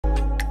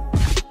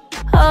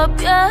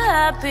Hope you're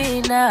happy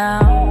now.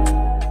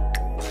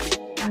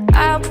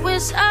 I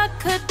wish I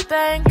could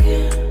bank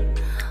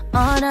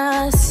on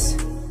us.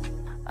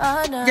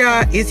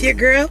 Y'all, it's your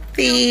girl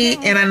Fee,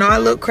 and I know I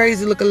look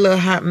crazy, look a little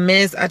hot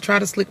mess. I try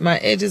to slick my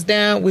edges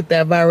down with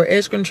that viral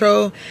edge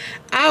control.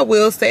 I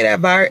will say that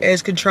viral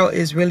edge control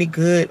is really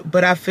good,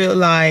 but I feel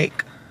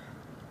like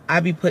I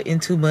be putting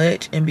too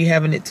much and be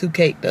having it too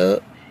caked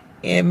up,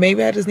 and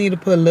maybe I just need to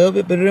put a little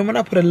bit. But then when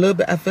I put a little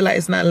bit, I feel like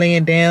it's not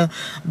laying down.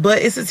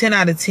 But it's a 10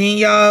 out of 10,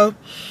 y'all.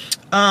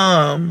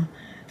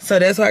 So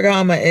that's why I got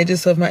on my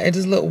edges. So if my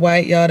edges look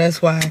white, y'all,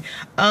 that's why.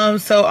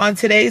 So on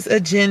today's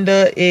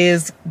agenda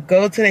is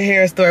go to the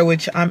hair store,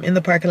 which I'm in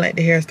the parking lot at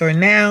the hair store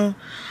now.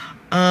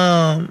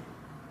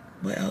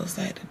 What else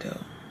I had to do?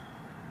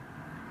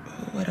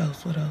 What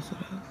else?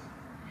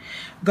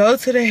 Go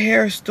to the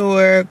hair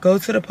store, go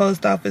to the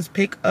post office,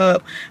 pick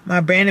up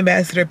my brand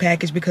ambassador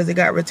package because it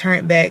got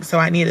returned back. So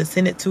I need to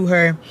send it to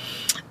her.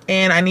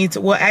 And I need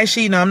to, well,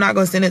 actually, no, I'm not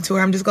going to send it to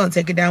her. I'm just going to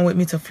take it down with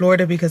me to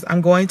Florida because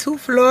I'm going to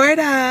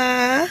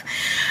Florida.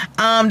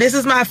 This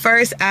is my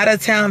first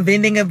out-of-town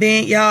vending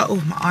event, y'all. Oh,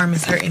 my arm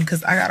is hurting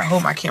because I got to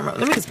hold my camera.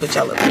 Let me just put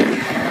y'all up here.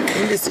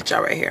 Let me just sit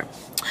y'all right here.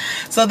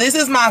 So this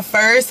is my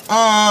first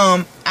out-of-town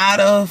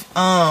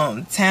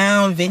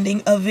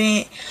vending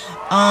event.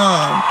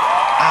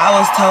 I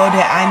was told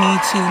that I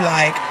need to,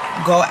 like,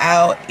 go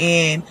out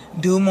and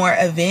do more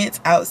events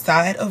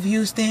outside of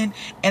Houston,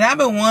 and I've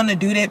been wanting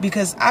to do that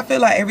because I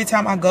feel like every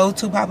time I go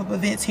to pop-up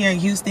events here in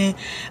Houston,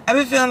 I've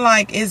been feeling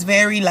like it's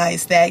very like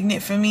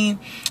stagnant for me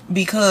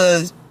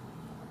because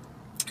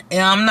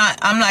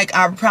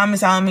I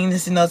promise I don't mean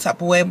this in no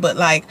type of way, but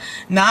like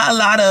not a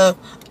lot of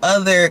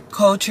other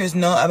cultures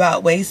know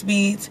about waist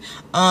beads.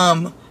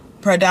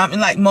 Predominantly,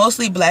 like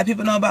mostly black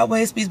people know about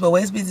waist beads, but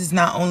waist beads is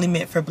not only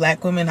meant for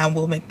black women. I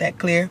will make that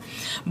clear.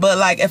 But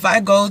like if I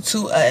go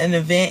to an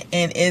event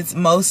and it's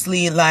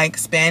mostly like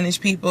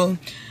Spanish people,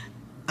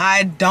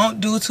 I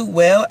don't do too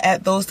well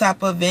at those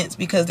type of events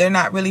because they're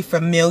not really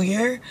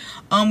familiar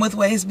with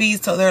waist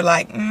beads. So they're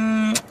like,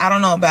 I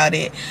don't know about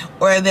it,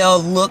 or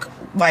they'll walk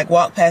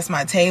past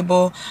my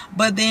table.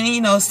 But then,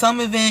 you know,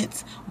 some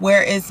events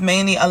where it's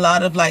mainly a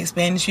lot of like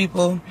Spanish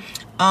people,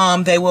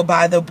 they will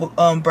buy the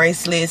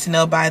bracelets and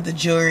they'll buy the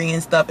jewelry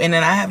and stuff. And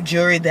then I have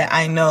jewelry that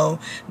I know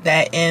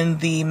that in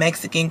the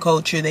Mexican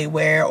culture they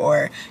wear,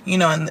 or you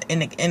know, in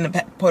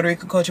the Puerto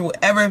Rican culture,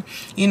 whatever,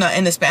 you know,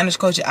 in the Spanish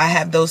culture, I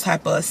have those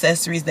type of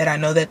accessories that I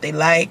know that they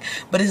like.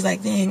 But it's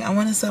like, dang, I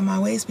want to sell my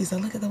waist beads. So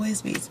look at the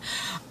waist beads.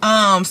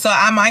 So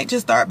I might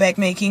just start back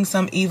making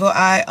some evil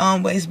eye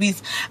waist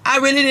beads. I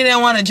really didn't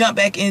want to jump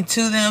back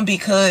into them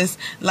because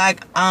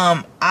like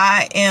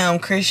I am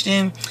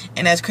Christian,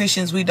 and as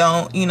Christians we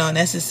don't, you know,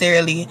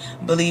 necessarily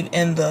believe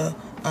in the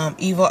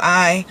evil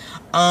eye.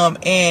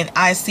 And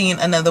I seen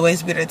another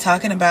waist beader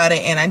talking about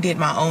it, and I did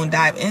my own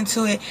dive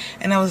into it,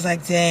 and I was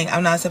like, dang,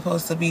 I'm not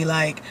supposed to be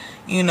like,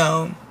 you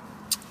know,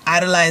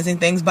 idolizing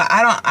things. But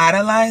I don't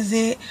idolize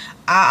it.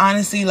 I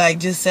honestly like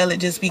just sell it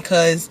just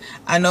because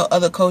I know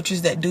other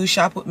cultures that do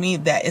shop with me,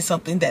 that is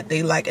something that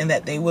they like and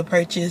that they would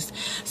purchase.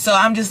 So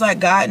I'm just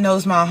like, God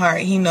knows my heart.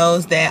 He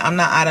knows that I'm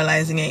not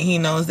idolizing it. He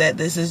knows that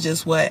this is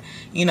just what,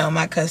 you know,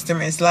 my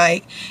customers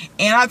like.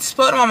 And I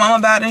spoke to my mom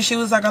about it, and she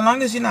was like, as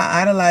long as you're not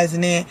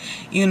idolizing it,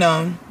 you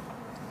know,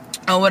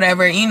 or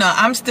whatever, you know,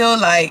 I'm still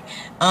like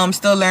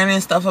still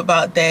learning stuff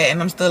about that, and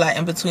I'm still like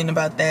in between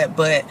about that.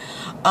 But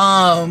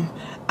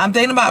I'm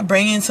thinking about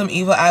bringing some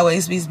evil eye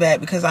waist beads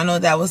back because I know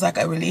that was like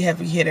a really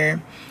heavy hitter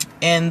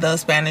in the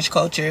Spanish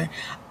culture.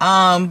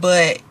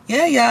 But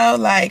yeah, y'all,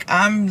 like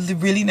I'm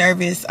really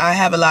nervous. I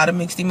have a lot of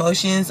mixed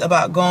emotions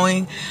about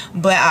going,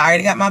 but I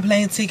already got my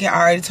plane ticket. I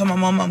already told my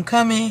mom I'm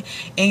coming,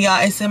 and y'all,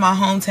 it's in my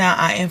hometown.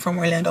 I am from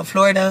Orlando,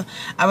 Florida.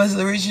 I was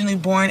originally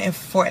born in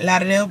Fort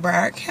Lauderdale,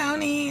 Broward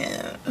County.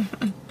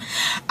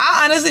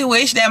 I honestly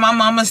wish that my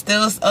mama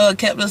still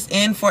kept us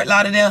in Fort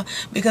Lauderdale,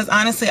 because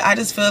honestly I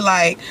just feel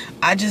like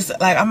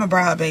I'm a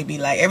Broward baby.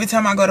 Like every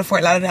time I go to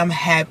Fort Lauderdale, I'm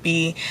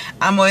happy.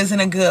 I'm always in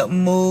a good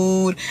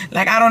mood.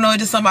 Like I don't know,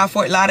 just something about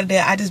Fort Lauderdale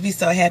I just be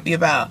so happy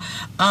about.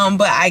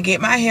 But I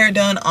get my hair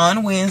done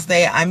on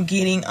Wednesday. I'm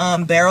getting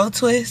barrel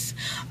twists.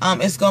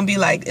 It's gonna be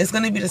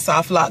the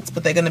soft locks,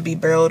 but they're gonna be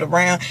barreled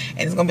around,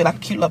 and it's gonna be like a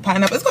cute little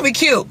pineapple. It's gonna be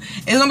cute.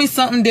 It's gonna be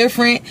something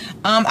different.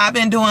 I've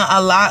been doing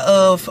a lot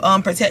of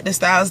protective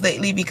styles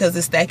lately because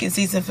it's stacking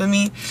season for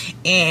me,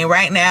 and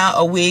right now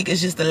a wig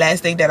is just the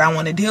last thing that I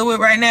want to deal with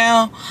right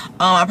now.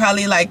 I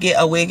probably like get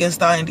a wig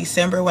installed in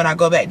December when I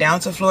go back down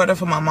to Florida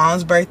for my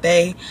mom's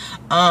birthday.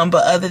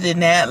 But other than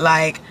that,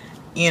 like,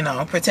 you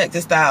know,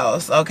 protective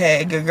styles,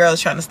 okay? Good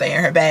girl's trying to stay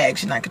in her bag.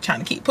 She's not trying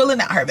to keep pulling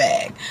out her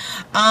bag.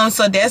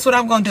 So that's what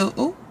I'm gonna do.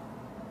 Ooh,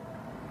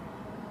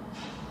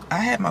 I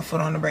had my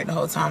foot on the brake the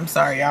whole time.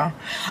 Sorry, y'all.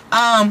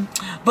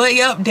 But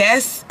yep,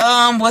 that's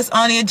what's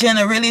on the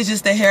agenda. Really, it's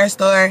just the hair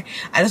store.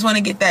 I just want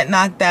to get that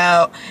knocked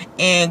out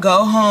and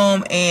go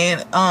home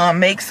and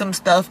make some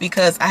stuff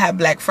because I have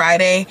Black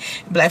Friday.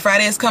 Black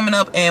Friday is coming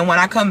up, and when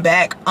I come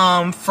back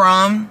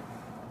from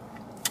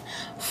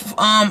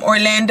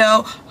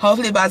Orlando,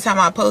 hopefully by the time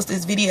I post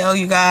this video,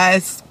 you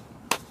guys,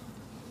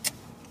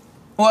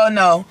 Well,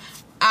 no,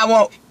 I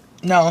won't.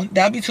 No,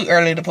 that'd be too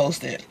early to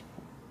post it.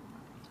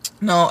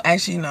 No,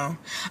 actually, no.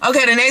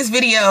 Okay, the next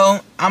video,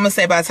 I'm gonna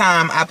say by the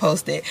time I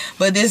post it.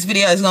 But this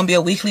video is gonna be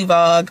a weekly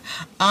vlog.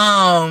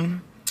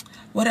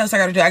 What else I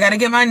gotta do? I gotta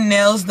get my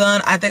nails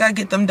done. I think I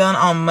get them done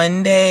on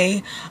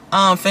Monday.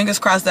 Fingers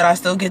crossed that I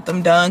still get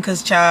them done,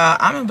 because child,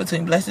 I'm in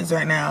between blessings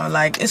right now.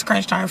 Like, it's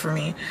crunch time for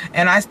me,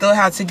 and I still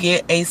have to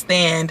get a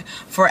stand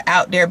for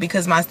out there,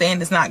 because my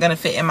stand is not gonna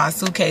fit in my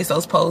suitcase.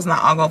 Those poles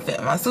not all gonna fit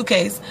in my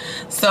suitcase,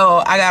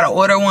 so I gotta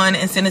order one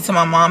and send it to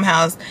my mom's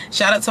house.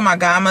 Shout out to my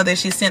godmother.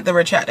 She sent the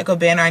retractable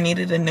banner. I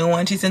needed a new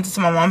one. She sent it to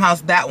my mom's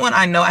house. That one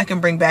I know I can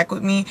bring back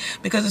with me,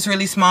 because it's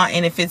really small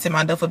and it fits in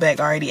my duffel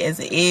bag already as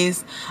it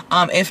is.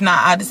 If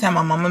not, I'll just have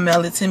my mama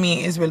mail it to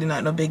me. It's really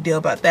not no big deal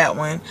about that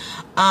one.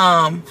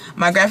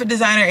 My graphic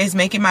designer is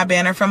making my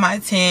banner for my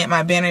tent,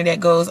 my banner that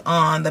goes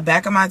on the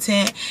back of my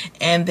tent,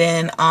 and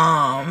then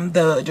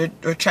the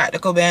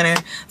retractable banner.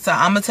 So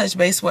I'm gonna touch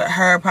base with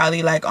her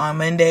probably like on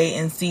Monday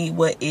and see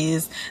what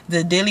is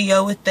the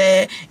dealio with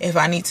that. If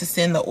I need to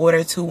send the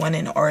order to one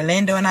in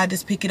Orlando and I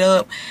just pick it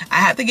up. I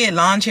have to get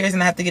lawn chairs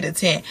and I have to get a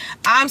tent.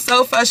 I'm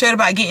so frustrated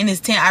about getting this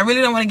tent. I really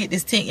don't want to get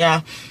this tent,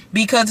 y'all,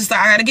 because it's like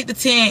I gotta get the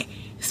tent,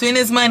 spend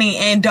this money,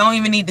 and don't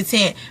even need the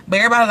tent. But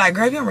everybody like,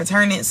 girl, you gonna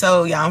return it.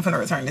 So yeah, I'm gonna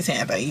return the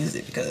tent if I use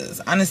it, because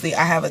honestly,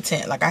 I have a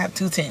tent. Like, I have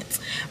 2 tents,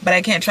 but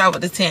I can't travel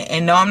with the tent.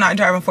 And no, I'm not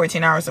driving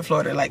 14 hours to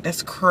Florida. Like,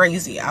 that's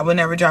crazy. I would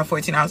never drive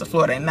 14 hours to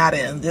Florida, and not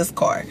in this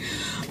car.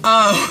 So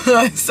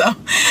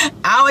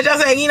I would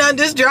just say, you know,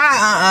 just drive.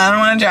 I don't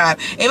want to drive.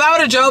 If I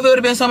would have drove, it would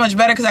have been so much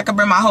better, because I could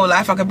bring my whole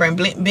life. I could bring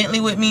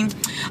Bentley with me.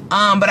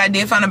 But I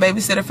did find a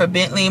babysitter for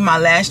Bentley. My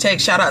lash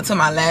tech, shout out to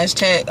my lash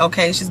tech.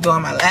 Okay, she's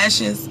doing my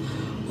lashes.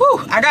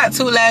 Whew, I got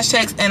 2 lash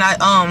techs, and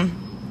I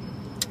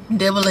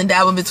dibble and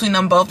dabble between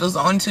them both. Those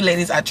are the only 2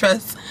 ladies I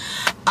trust.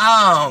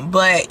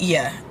 But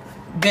yeah,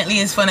 Bentley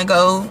is finna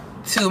go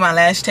to my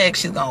lash tech.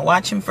 She's gonna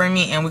watch him for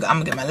me, and I'm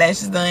gonna get my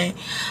lashes done.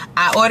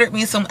 I ordered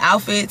me some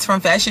outfits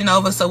from Fashion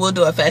Nova, so we'll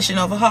do a Fashion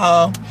Nova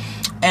haul,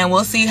 and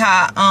we'll see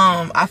how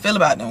I feel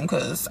about them,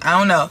 because I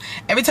don't know.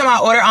 Every time I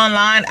order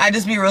online, I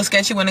just be real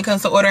sketchy when it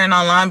comes to ordering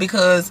online,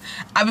 because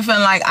I be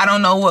feeling like I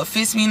don't know what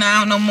fits me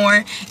now no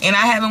more, and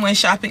I haven't went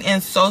shopping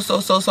in so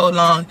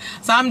long.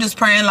 So I'm just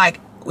praying like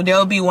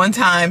there'll be one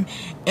time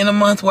in a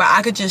month where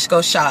I could just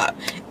go shop.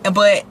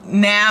 But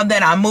now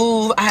that I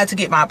move, I have to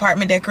get my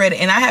apartment decorated,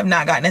 and I have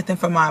not got nothing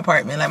from my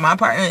apartment. Like, my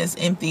apartment is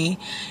empty.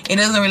 It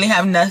doesn't really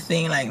have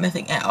nothing, like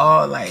nothing at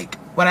all. Like,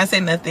 when I say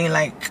nothing,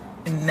 like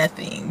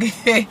nothing.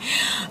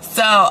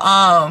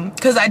 So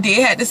because I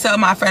did have to sell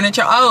my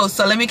furniture. Oh,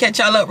 so let me catch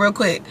y'all up real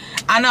quick.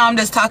 I know I'm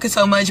just talking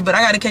so much, but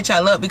I gotta catch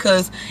y'all up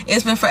because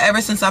it's been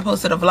forever since I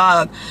posted a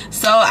vlog.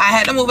 So I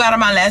had to move out of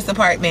my last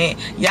apartment.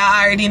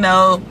 Y'all already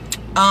know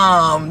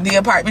the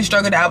apartment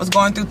struggle that I was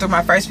going through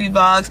my first few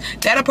vlogs.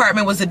 That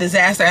apartment was a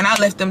disaster, and I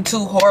left them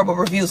 2 horrible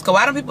reviews. Because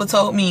why do people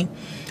told me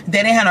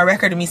they didn't have no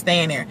record of me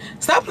staying there?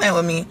 Stop playing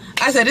with me.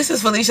 I said, this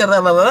is Felicia, blah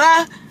blah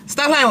blah.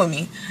 Stop playing with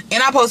me.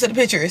 And I posted the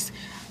pictures.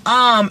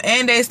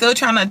 And they still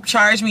trying to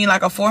charge me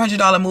like a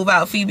 $400 move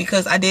out fee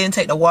because I didn't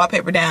take the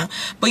wallpaper down.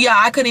 But yeah,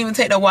 I couldn't even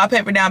take the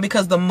wallpaper down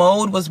because the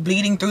mold was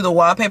bleeding through the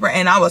wallpaper,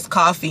 and I was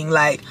coughing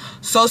like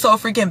so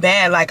freaking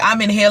bad. Like, I'm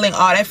inhaling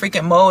all that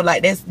freaking mold.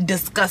 Like, that's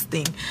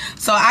disgusting.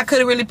 So I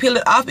couldn't really peel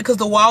it off because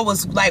the wall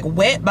was like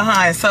wet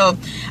behind. So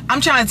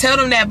I'm trying to tell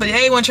them that, but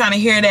they ain't trying to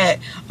hear that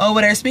over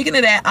there. Speaking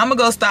of that, I'm gonna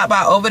go stop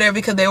by over there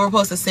because they were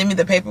supposed to send me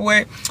the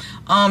paperwork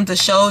to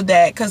show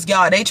that, because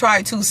y'all, they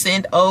tried to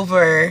send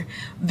over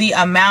the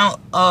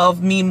amount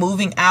of me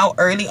moving out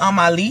early on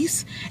my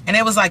lease, and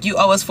it was like, you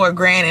owe us $4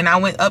 grand. And I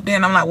went up there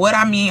and I'm like, what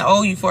I mean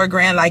owe you $4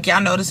 grand? Like, y'all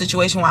know the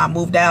situation why I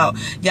moved out.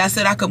 Y'all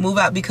said I could move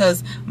out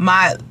because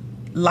my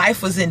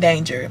life was in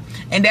danger,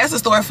 and that's a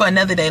story for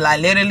another day.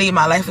 Like, literally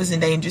my life was in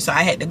danger, so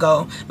I had to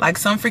go. Like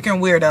some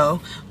freaking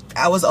weirdo,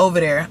 I was over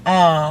there.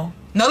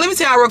 No, let me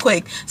tell y'all real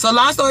quick. So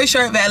long story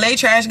short, valet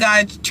trash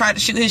guy tried to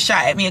shoot his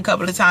shot at me a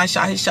couple of times,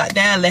 shot his shot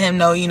down, let him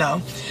know, you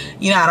know,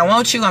 I don't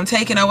want you, I'm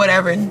taking or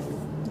whatever. And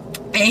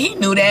he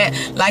knew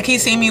that. Like, he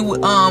seen me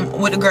with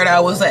the girl that I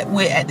was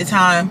with at the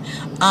time.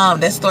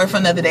 That's a story for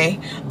another day.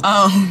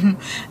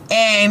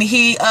 And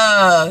he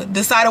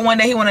decided one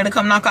day he wanted to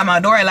come knock on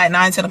my door at like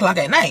 9-10 o'clock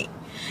at night.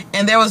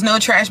 And there was no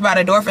trash by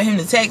the door for him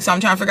to take. So I'm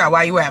trying to figure out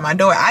why you were at my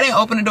door. I didn't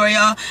open the door,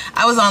 y'all.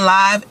 I was on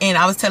live, and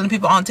I was telling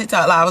people on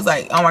TikTok live. I was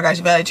like, oh my gosh,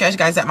 valet trash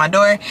guy's at my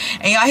door.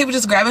 And y'all, he was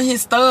just grabbing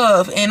his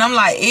stuff. And I'm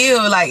like,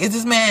 ew, like, is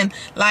this man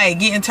like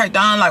getting turned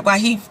on? Like, why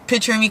he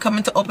picturing me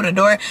coming to open the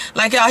door?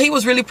 Like, y'all, he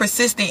was really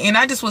persistent, and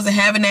I just wasn't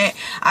having that.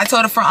 I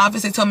told the front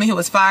office, they told me he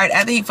was fired.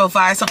 After he felt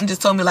fired, something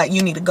just told me like,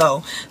 you need to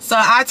go. So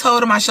I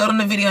told him, I showed him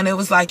the video, and it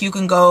was like, you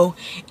can go.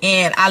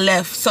 And I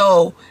left.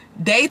 So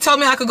They told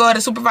me I could go,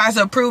 the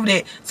supervisor approved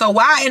it. So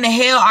why in the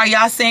hell are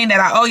y'all saying that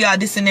I owe y'all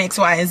this and X,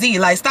 Y, and Z?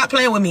 Like, stop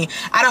playing with me.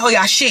 I don't owe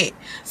y'all shit.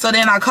 So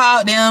then I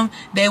called them.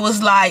 They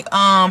was like,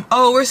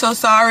 oh, we're so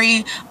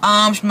sorry.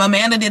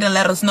 Amanda didn't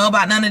let us know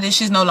about none of this.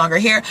 She's no longer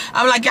here.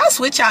 I'm like, y'all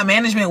switch out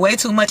management way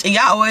too much. And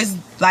y'all always,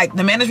 like,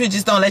 the management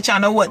just don't let y'all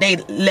know what they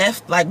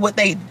left. Like, what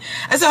they...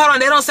 I said, hold on,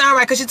 that don't sound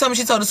right. Because she told me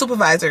she told the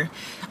supervisor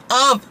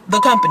of the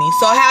company.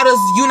 So how does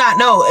you not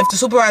know if the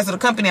supervisor of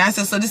the company? I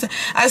said, so this,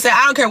 I said,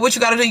 I don't care what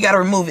you gotta do, you gotta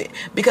remove it,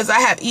 because I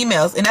have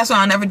emails, and that's why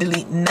I'll never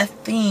delete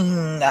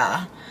nothing.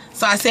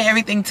 So I sent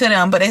everything to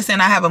them, but they said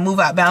I have a move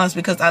out balance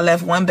because I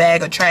left one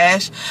bag of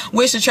trash,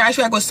 which the trash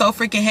bag was so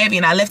freaking heavy,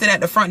 and I left it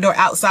at the front door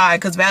outside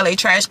because valet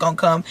trash gonna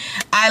come.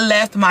 I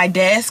left my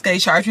desk. They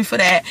charged me for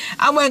that.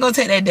 I wasn't gonna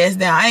take that desk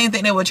down. I didn't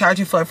think they would charge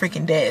me for a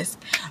freaking desk,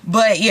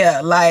 but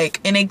yeah, like,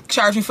 and they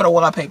charged me for the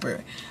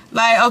wallpaper.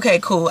 Like, okay,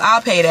 cool,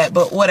 I'll pay that,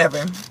 but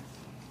whatever.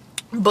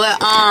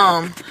 But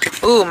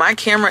ooh, my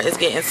camera is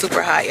getting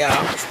super hot,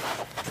 y'all.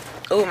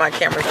 Ooh, my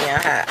camera's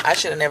getting hot. I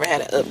should have never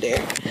had it up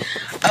there.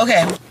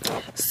 Okay,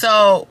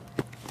 so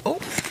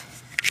ooh,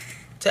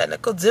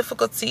 technical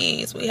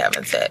difficulties. We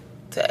having tech.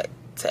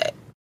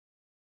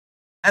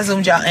 I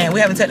zoomed y'all in. We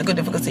having technical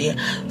difficulty.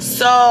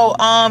 So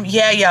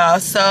yeah, y'all.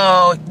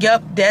 So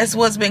yep, that's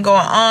what's been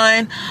going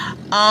on.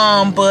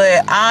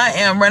 But I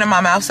am running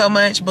my mouth so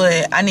much,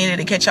 but I needed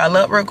to catch y'all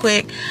up real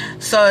quick.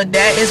 So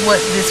that is what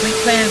this week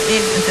plans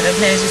is. And today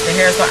plan is just the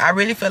hair. So I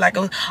really feel like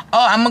it was,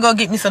 oh, I'm gonna go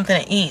get me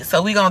something to eat.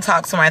 So we gonna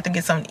talk some. I have to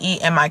get something to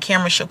eat, and my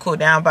camera should cool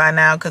down by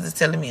now because it's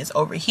telling me it's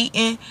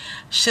overheating.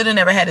 Should have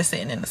never had it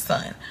sitting in the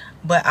sun.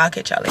 But I'll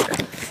catch y'all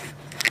later.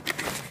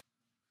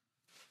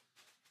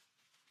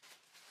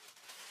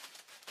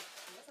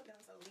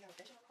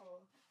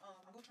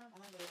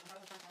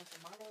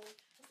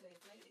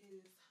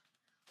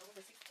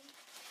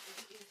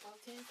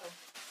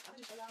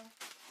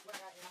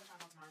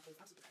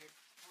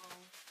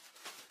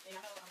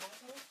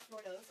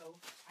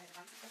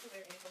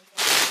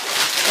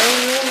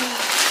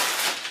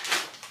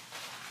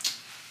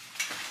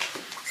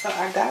 So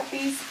I got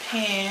these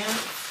pants.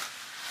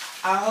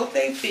 I hope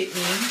they fit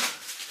me.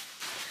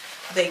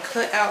 They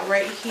cut out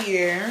right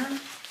here.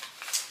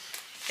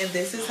 And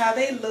this is how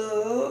they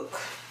look.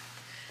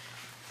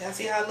 Y'all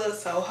see how it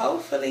looks? So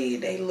hopefully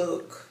they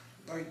look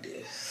like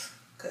this,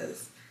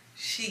 because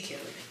she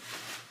killing it.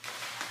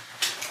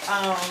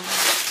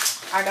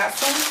 I got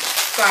some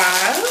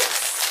socks.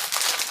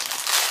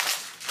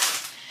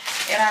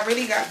 And I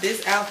really got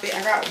this outfit.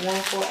 I got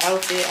one full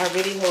outfit. I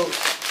really hope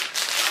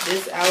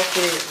this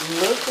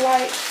outfit look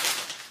like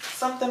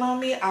something on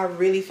me. I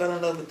really fell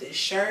in love with this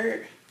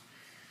shirt.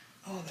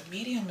 Oh, the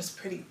medium is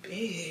pretty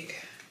big.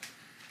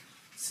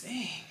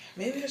 Dang,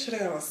 maybe I should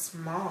have got a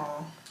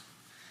small.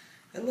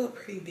 It look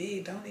pretty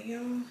big, don't it,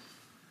 y'all?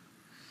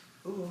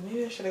 Ooh,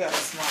 maybe I should have got a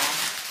small.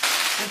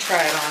 Let me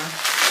try it on.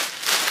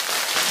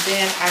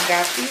 Then I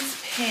got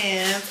these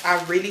pants.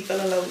 I really fell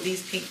in love with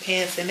these pink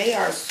pants, and they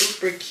are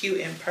super cute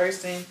in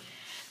person.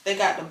 They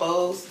got the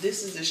bows.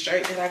 This is the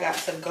shirt that I got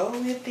to go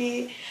with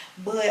it,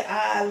 but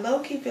I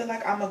low-key feel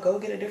like I'm gonna go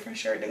get a different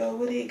shirt to go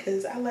with it,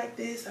 because I like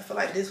this. I feel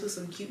like this with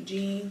some cute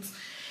jeans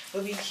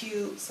would be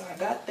cute, so I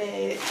got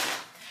that.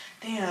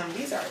 Damn,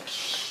 these are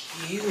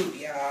cute,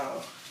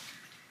 y'all.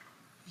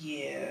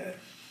 Yeah,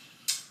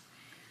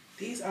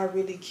 these are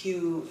really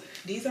cute.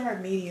 These are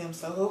medium,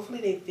 so hopefully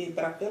they fit,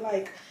 but I feel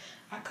like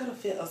I could have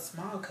fit a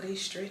small because they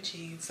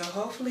stretchy. So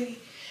hopefully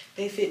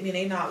they fit me.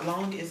 They not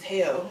long as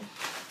hell.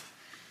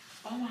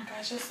 Oh my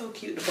gosh, that's so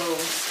cute, the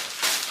bows.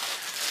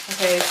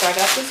 Okay, so I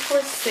got this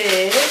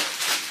corset.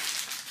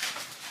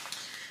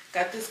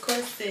 Got this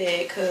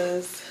corset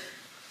because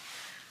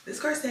this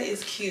corset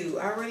is cute.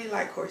 I really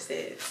like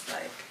corsets.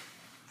 Like,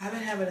 I've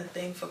been having a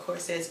thing for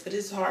corsets, but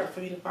it's hard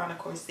for me to find a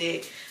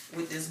corset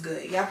with this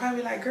good. Y'all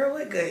probably like, girl,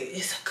 what good?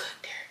 It's a good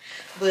there.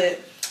 But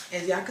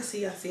as y'all can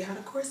see, y'all see how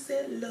the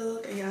corset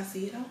look, and y'all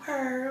see it on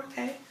her,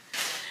 okay?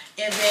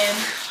 And then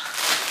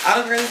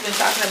all the girls been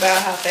talking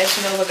about how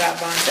Fashion Nova got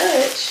Von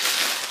Dutch.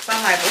 So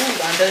I'm like, ooh,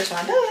 Von Dutch,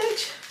 Von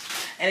Dutch.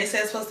 And it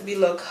says it's supposed to be a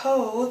little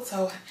cold,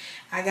 so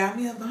I got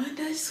me a Von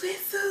Dutch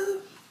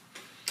sweatsuit.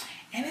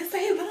 And it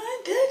say Von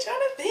Dutch on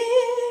the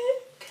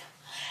back.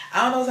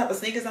 I don't know what type of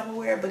sneakers I'm gonna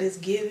wear, but it's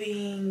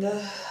giving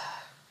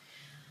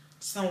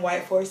some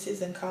white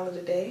forces and call it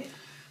a day.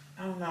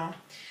 I don't know.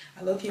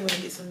 I low-key want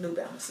to get some New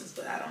Balances,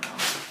 but I don't know.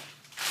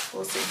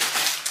 We'll see.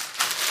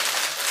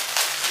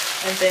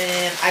 And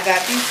then I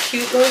got these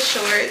cute little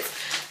shorts.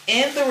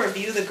 In the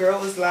review, the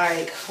girl was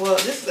like, well,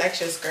 this is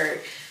actually a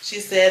skirt. She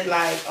said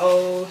like,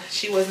 oh,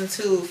 she wasn't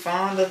too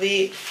fond of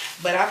it,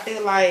 but I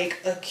feel like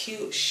a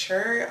cute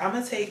shirt. I'm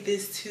gonna take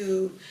this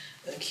to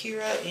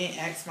Akira and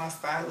ask my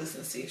stylist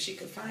and see if she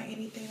could find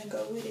anything to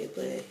go with it.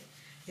 But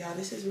y'all,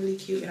 this is really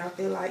cute, and I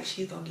feel like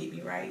she's gonna get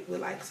me right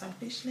with like some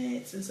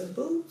fishnets and some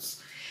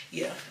boots.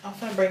 Yeah, I'm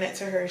gonna bring that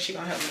to her, and she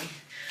gonna help me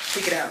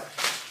pick it out.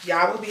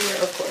 Y'all will be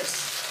there, of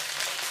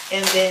course.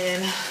 And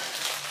then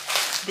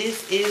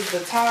this is the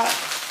top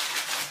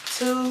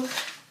to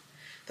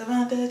the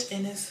Von Dutch,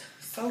 and it's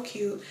so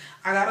cute.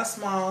 I got a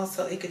small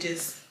so it could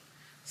just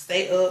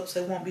stay up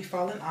so it won't be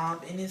falling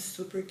off. And it's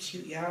super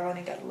cute, y'all. And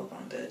it got a look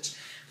on Dutch.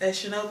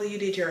 Fashion Nova, you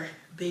did your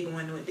big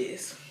one with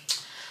this.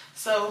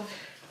 So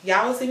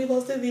y'all will see me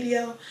post a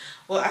video.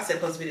 Well, I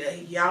said post a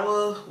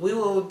video. We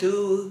will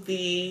do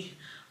the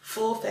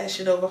full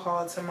Fashion Nova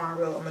haul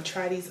tomorrow. I'm gonna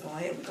try these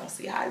on and we're gonna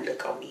see how it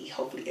look on me.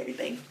 Hopefully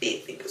everything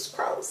fit, fingers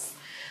crossed.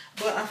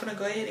 But I'm gonna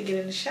go ahead and get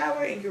in the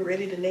shower and get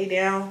ready to lay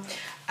down.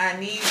 I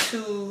need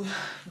to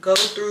go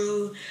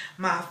through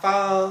my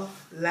fall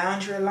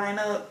lounger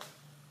lineup.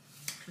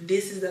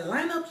 This is the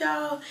lineup,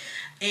 y'all.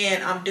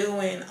 And I'm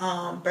doing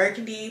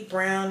burgundy,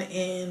 brown,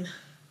 and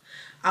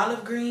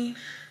olive green.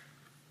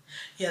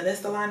 Yeah,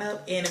 that's the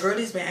lineup. And the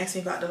girlie's been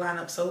asking me about the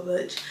lineup so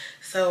much.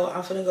 So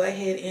I'm gonna go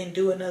ahead and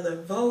do another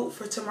vote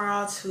for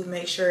tomorrow to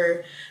make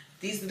sure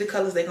these are the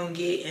colors they're gonna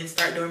get and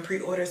start doing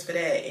pre-orders for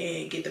that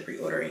and get the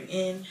pre-ordering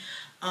in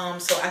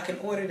so I can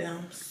order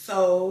them.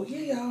 So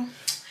yeah, y'all,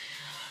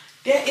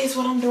 that is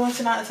what I'm doing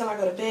tonight until I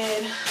go to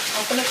bed.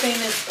 I'm gonna clean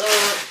this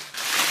up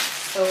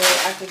so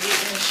I can get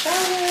in the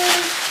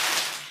shower.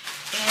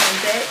 And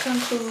that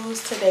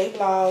concludes today's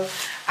vlog.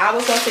 I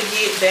was supposed to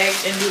get back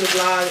and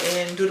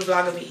do the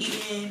vlog of me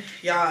eating.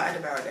 Y'all, I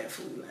devoured that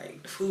food.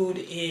 Like, the food,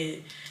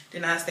 it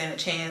did not stand a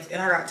chance.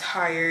 And I got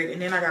tired.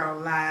 And then I got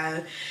on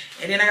live.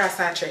 And then I got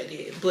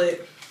sidetracked.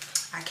 But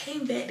I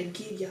came back to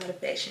give y'all the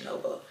Fashion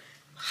Nova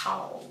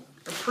haul.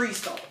 The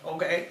pre-start,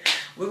 okay?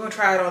 We're going to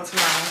try it on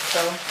tomorrow.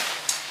 So,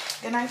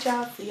 good night,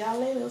 y'all. See y'all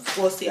later.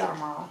 We'll see y'all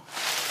tomorrow.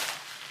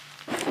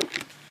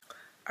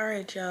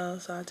 Alright, y'all,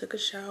 so I took a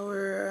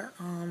shower,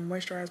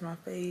 moisturized my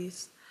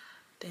face.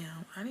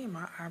 Damn, I need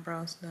my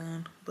eyebrows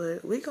done,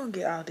 but we gonna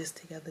get all this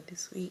together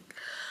this week.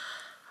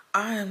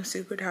 I am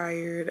super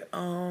tired.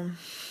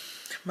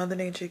 Mother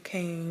Nature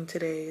came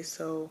today,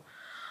 so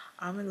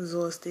I'm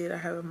exhausted. I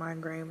have a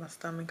migraine, my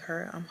stomach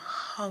hurt. I'm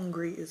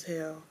hungry as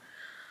hell.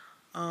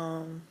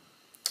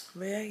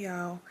 But yeah,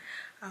 y'all,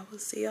 I will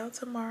see y'all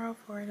tomorrow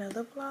for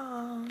another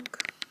vlog.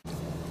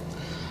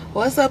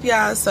 What's up,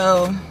 y'all?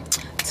 So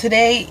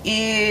today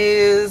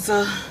is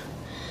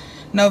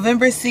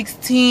November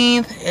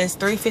 16th. It's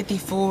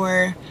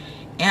 3:54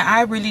 and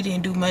I really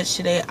didn't do much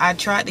today. I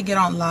tried to get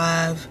on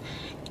live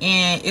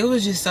and it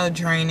was just so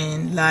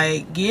draining.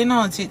 Like, getting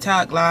on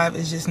TikTok live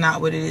is just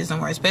not what it is no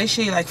more,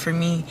 especially like for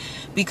me,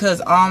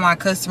 because all my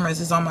customers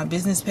is on my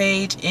business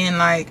page, and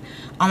like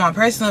on my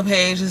personal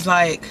page is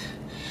like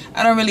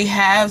I don't really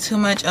have too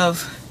much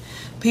of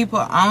people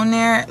on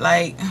there,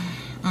 like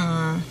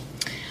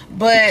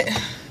but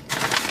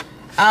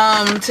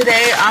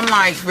today I'm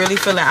like really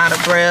feeling out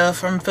of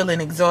breath. I'm feeling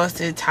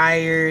exhausted,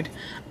 tired.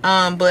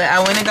 But I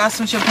went and got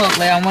some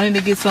Chipotle. I wanted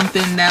to get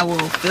something that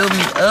will fill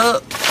me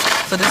up.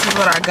 So this is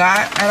what I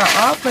got. Out of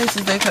all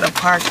places they could have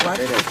parked, why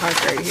did they park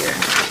right here?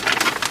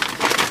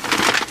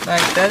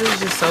 Like, that is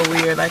just so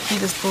weird. Like, he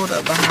just pulled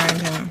up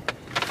behind him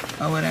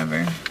or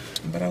whatever.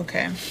 But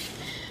okay.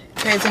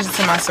 Pay attention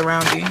to my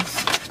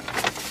surroundings.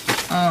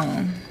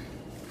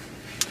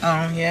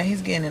 Yeah,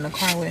 he's getting in the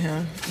car with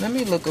him. Let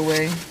me look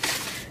away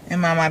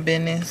and mind my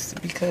business,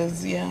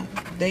 because yeah,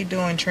 they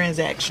doing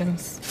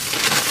transactions.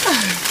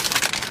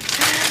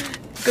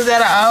 Because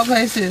out of all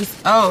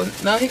places, oh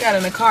no, he got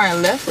in the car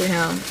and left with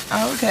him.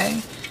 Oh, okay.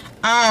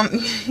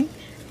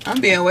 I'm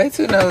being way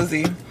too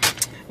nosy.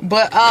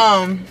 But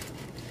I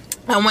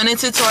went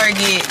into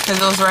Target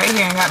because it was right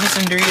here and got me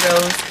some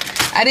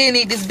Doritos. I didn't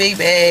need this big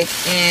bag,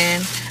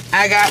 and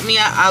I got me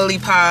an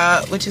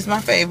Olipop, which is my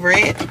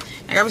favorite.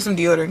 I got me some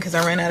deodorant because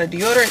I ran out of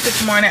deodorant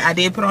this morning. I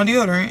did put on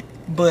deodorant,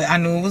 but I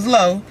knew it was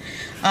low.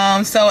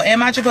 So in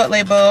my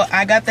Chipotle bowl,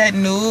 I got that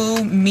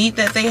new meat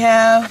that they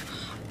have.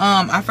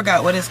 I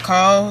forgot what it's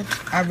called.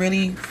 I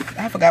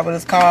forgot what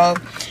it's called.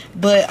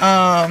 But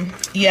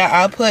yeah,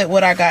 I'll put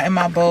what I got in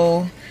my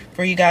bowl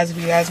for you guys if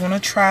you guys want to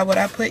try what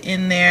I put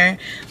in there.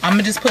 I'm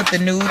gonna just put the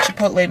new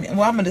Chipotle meat.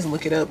 Well, I'm gonna just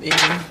look it up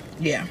and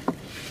yeah.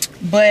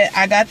 But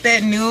I got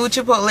that new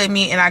Chipotle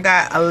meat, and I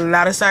got a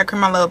lot of sour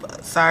cream. I love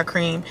sour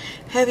cream.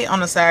 Heavy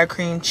on the sour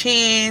cream.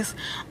 Cheese,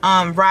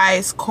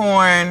 rice,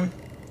 corn,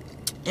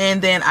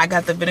 and then I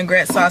got the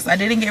vinaigrette sauce. I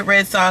didn't get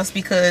red sauce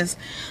because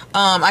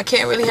I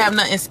can't really have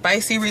nothing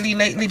spicy really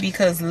lately,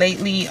 because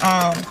lately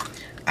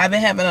I've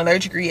been having an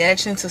allergic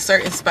reaction to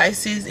certain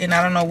spices, and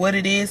I don't know what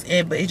it is,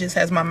 but it just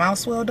has my mouth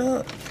swelled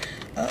up.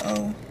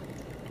 Uh-oh.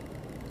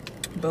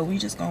 But we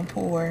just gonna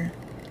pour.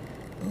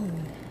 Ooh.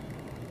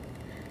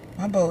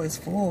 My bowl is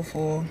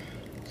full.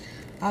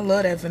 I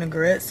love that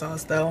vinaigrette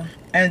sauce though.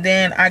 And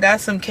then I got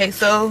some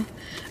queso.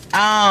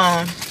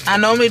 I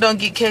normally don't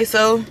get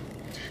queso,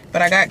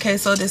 but I got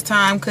queso this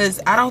time because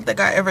I don't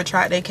think I ever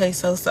tried that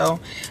queso. So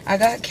I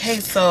got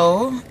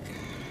queso.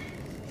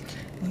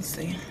 Let's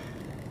see.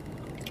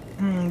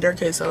 Their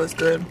queso is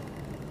good.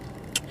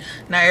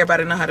 Not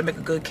everybody know how to make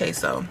a good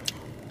queso.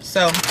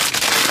 So yep,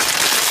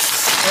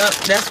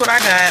 that's what I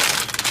got.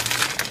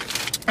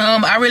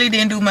 I really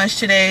didn't do much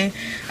today.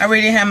 I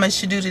really didn't have much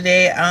to do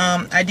today.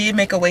 I did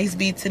make a waist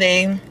bead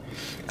today.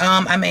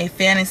 I made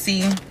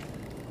fantasy,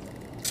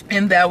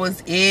 and that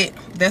was it.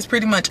 That's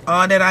pretty much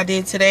all that I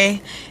did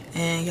today.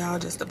 And y'all,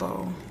 just a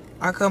bowl.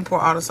 I couldn't pour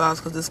all the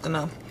sauce because it's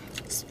gonna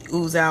spill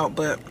ooze out,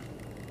 but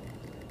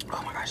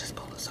oh my gosh, this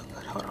bowl is so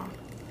good. Hold on.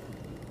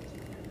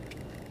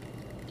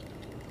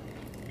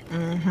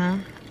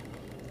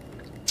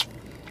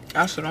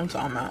 That's what I'm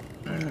talking about.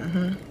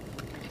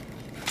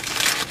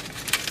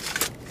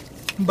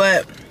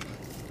 But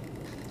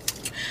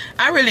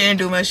I really didn't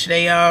do much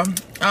today, y'all.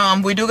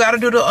 We do gotta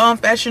do the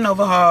fashion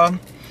overhaul,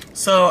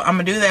 so I'm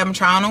gonna do that. I'm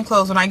trying on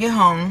clothes when I get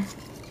home.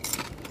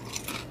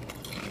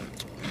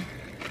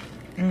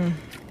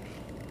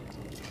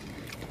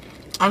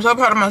 I'm so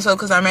proud of myself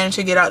because I managed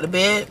to get out of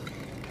bed,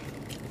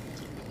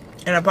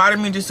 and a part of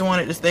me just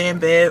wanted to stay in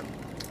bed,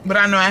 but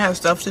I know I have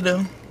stuff to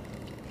do.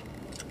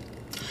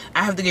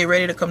 I have to get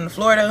ready to come to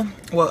Florida.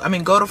 Well, I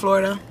mean, go to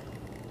Florida.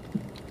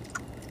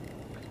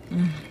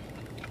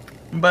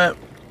 But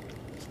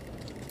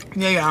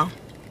yeah, y'all,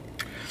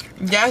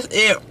 that's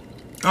it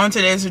on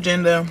today's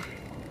agenda.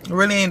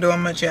 Really ain't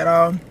doing much at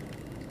all.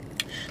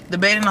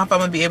 Debating if I'm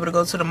gonna be able to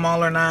go to the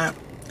mall or not.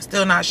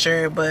 Still not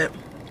sure, but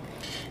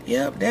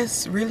yep,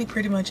 that's really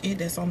pretty much it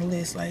that's on the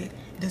list. Like,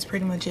 that's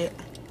pretty much it.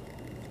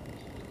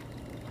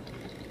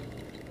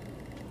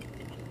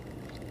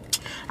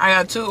 I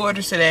got 2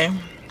 orders today,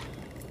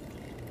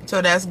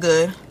 so that's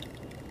good.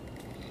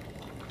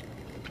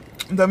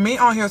 The meat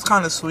on here is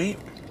kind of sweet,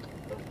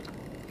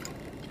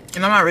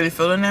 and I'm not really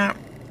feeling that,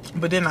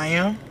 but then I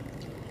am.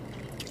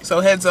 So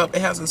heads up,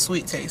 it has a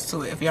sweet taste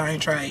to it if y'all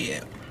ain't tried it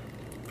yet.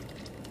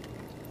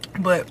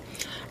 But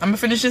I'm gonna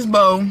finish this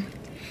bowl,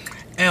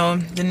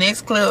 and the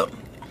next clip,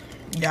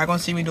 y'all gonna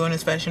see me doing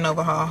this fashion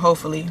overhaul.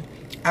 Hopefully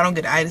I don't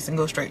get itis and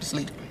go straight to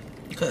sleep,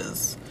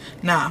 because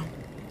nah,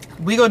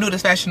 we gonna do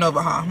this fashion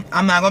overhaul.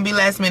 I'm not gonna be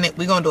last minute.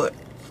 We gonna do it.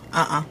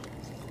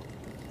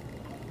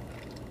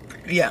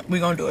 Yeah, we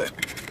gonna do it.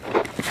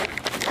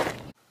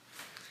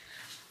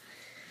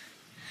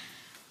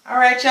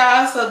 Alright,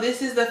 y'all, so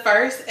this is the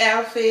first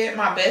outfit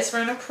my best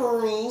friend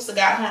approves. I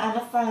got her on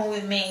the phone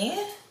with me,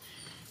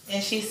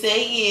 and she said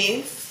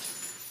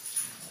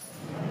yes.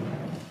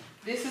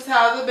 This is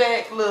how the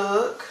back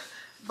look.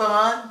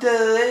 Von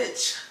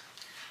Dutch.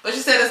 But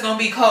she said it's gonna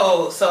be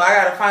cold, so I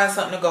gotta find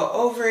something to go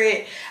over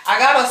it. I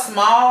got a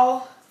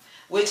small,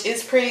 which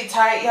is pretty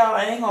tight, y'all.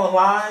 I ain't gonna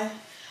lie,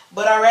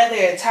 but I'd rather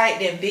it tight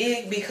than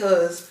big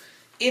because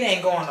it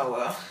ain't going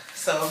nowhere.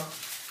 So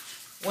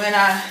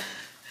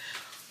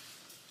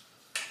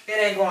it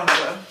ain't going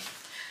nowhere.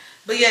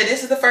 But yeah,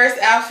 this is the first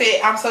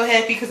outfit. I'm so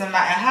happy because I'm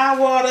not in high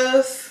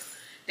waters.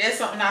 That's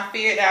something I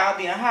feared, that I'll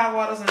be in high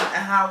waters. I'm not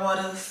in high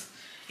waters.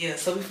 Yeah,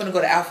 so we're gonna go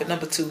to outfit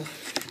number 2.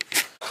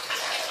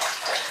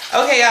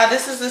 Okay, y'all,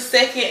 this is the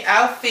second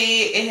outfit.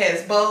 It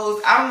has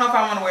bows. I don't know if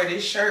I want to wear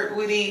this shirt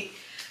with it.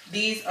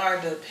 These are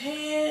the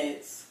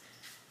pants.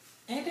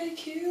 Ain't they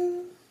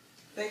cute?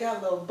 They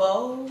got little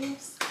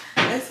bows.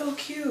 That's so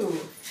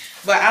cute.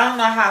 But I don't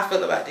know how I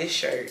feel about this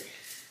shirt.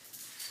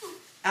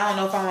 I don't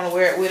know if I want to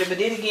wear it with it, but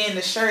then again,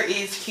 the shirt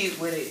is cute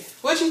with it.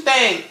 What you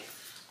think?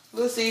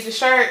 We'll see the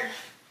shirt.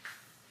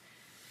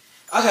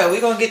 Okay, we're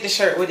gonna get the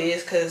shirt with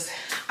this because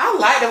I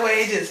like the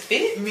way it just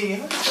fit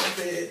me.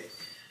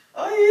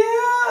 Oh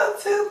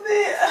yeah, too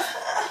big.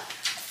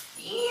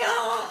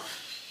 Yeah.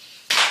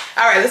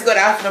 All right, let's go to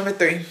outfit number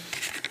 3.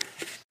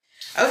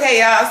 Okay,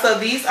 y'all, so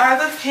these are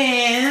the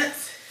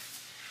pants,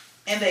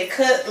 and they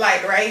cut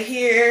like right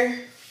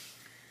here.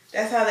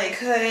 That's how they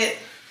cut it.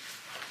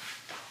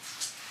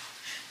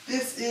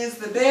 This is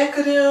the back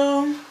of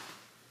them.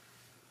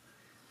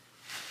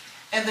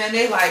 And then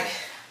they like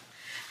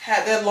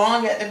have they're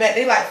long at the back.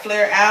 They like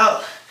flare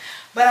out.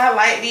 But I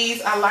like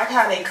these. I like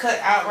how they cut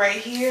out right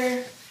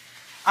here.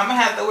 I'm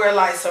gonna have to wear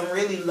like some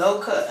really low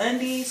cut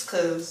undies,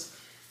 cause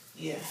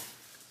yeah,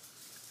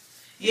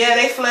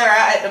 they flare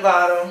out at the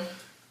bottom.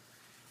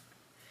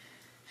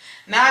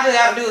 Now all I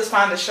gotta do is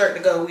find a shirt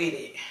to go with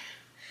it.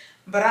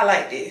 But I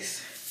like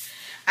this.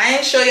 I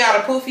ain't show y'all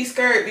the poofy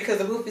skirt because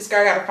the poofy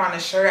skirt, I gotta find a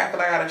shirt. I feel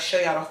like I gotta show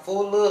y'all the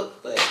full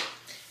look. But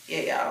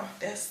yeah, y'all,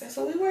 that's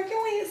what we working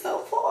with so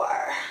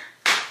far.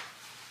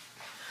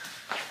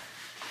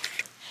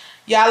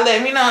 Y'all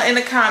let me know in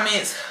the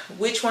comments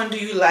which one do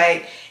you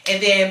like.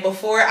 And then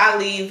before I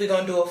leave, we're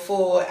gonna do a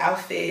full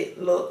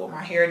outfit look with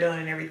my hair done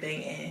and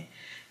everything. And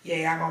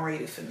yeah, y'all gonna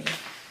rate it for me.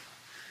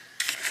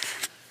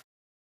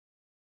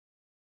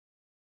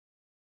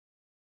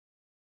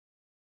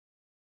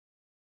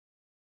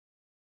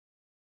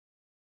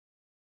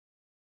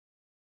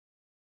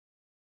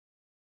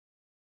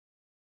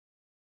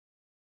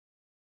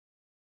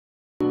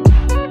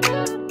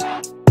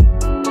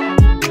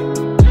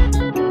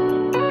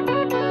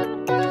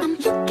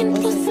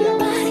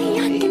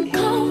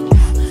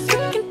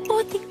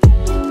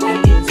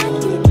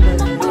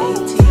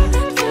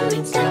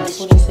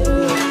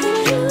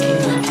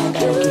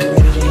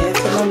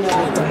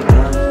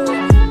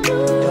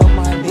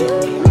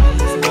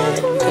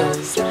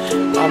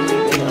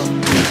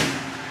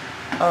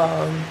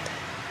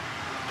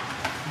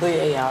 But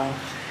yeah, y'all,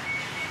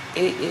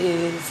 it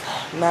is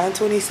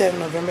 9/27,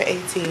 November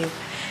 18th,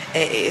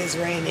 and it is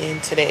raining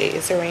today.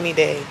 It's a rainy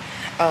day.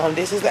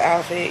 This is the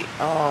outfit.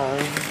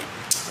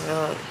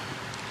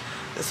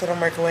 That's what I'm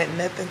working with.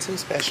 Nothing too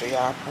special,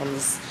 y'all. I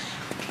promise.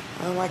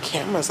 Oh, my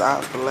camera's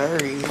all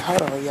blurry.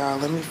 Hold on, y'all.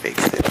 Let me fix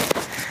it.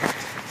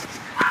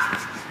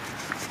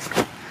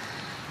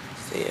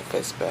 See if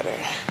it's better.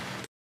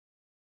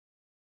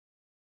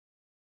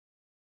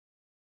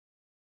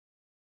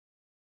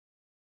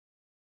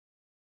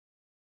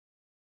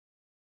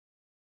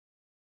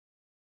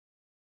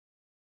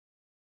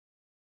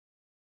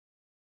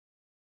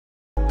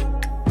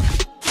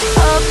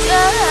 Hope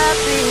you're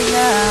happy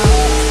now.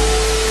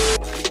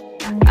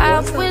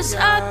 I wish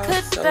I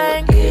could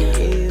bank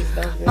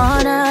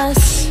on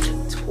us.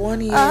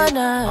 20th. On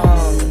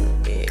us.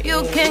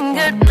 You can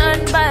get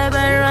none by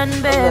run,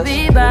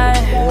 baby, bye.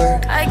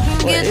 I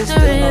can get the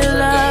real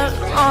love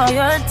all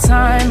your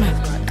time.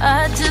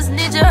 I just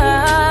need your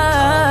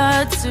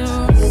heart to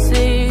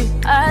see.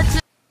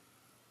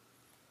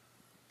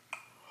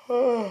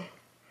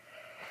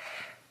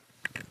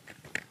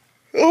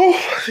 Oh,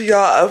 y'all,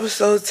 I was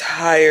so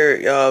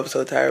tired. Y'all, I'm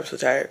so tired. I'm so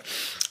tired.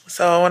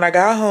 So when I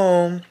got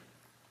home,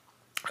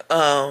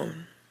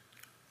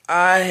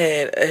 I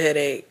had a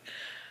headache.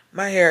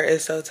 My hair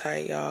is so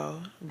tight,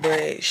 y'all,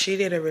 but she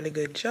did a really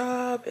good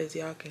job, as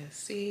y'all can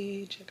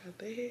see. Check out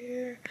the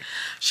hair.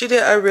 She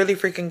did a really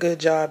freaking good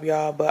job,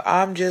 y'all, but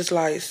I'm just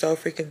like so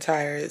freaking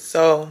tired.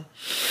 So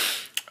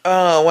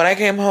when I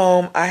came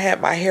home, I had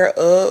my hair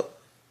up.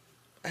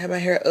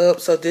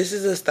 So this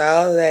is a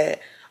style that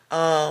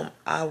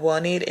I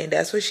wanted, and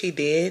that's what she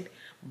did,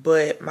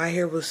 but my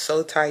hair was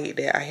so tight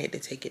that I had to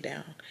take it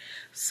down.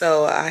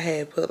 So I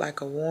had put like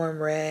a warm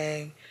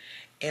rag,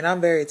 and I'm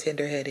very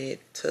tender-headed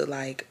to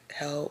like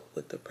help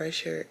with the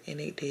pressure, and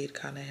it did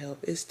kind of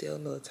help. It's still a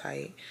little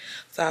tight,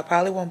 so I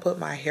probably won't put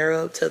my hair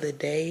up till the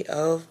day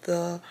of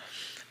the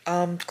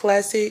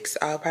classics.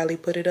 I'll probably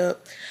put it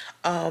up,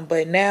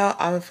 but now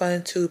I'm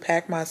fun to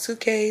pack my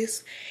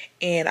suitcase,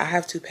 and I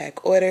have to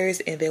pack orders,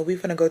 and then we're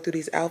gonna go through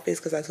these outfits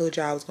because I told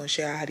y'all I was gonna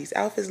share how these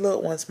outfits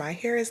look once my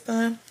hair is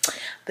done.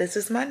 This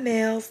is my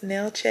nails.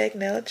 Nail check.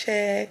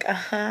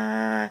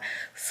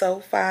 So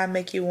fine,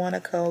 make you wanna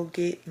go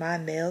get my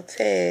nail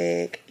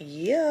tech.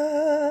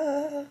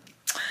 Yeah.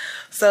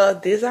 So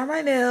these are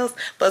my nails.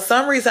 For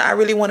some reason, I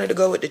really wanted to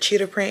go with the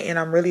cheetah print, and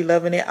I'm really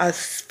loving it.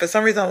 For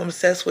some reason, I'm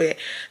obsessed with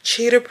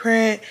cheetah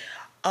print,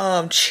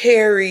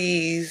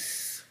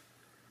 cherries.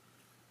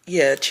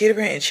 Yeah, cheetah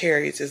print and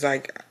cherries is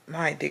like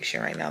my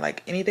addiction right now.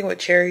 Like anything with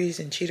cherries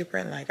and cheetah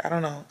print, like I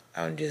don't know,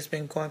 I've just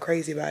been going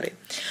crazy about it.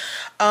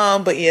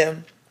 But yeah,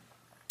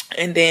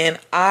 and then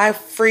I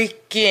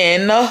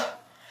freaking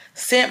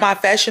sent my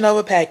Fashion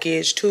Nova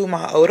package to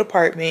my old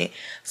apartment.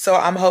 So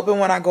I'm hoping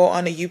when I go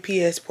on the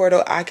UPS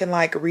portal, I can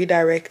like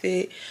redirect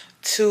it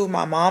to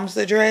my mom's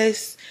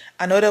address.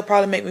 I know they'll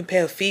probably make me pay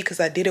a fee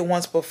because I did it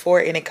once before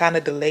and it kind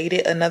of delayed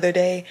it another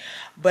day.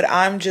 But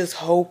I'm just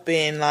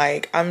hoping,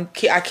 like, I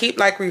keep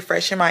like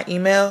refreshing my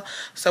email,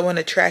 so when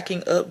the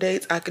tracking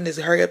updates, I can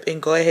just hurry up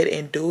and go ahead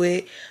and do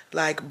it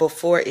like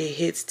before it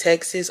hits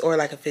Texas, or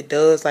like if it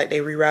does, like they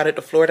rerouted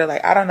to Florida.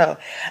 Like I don't know,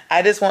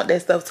 I just want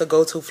that stuff to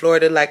go to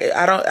Florida. Like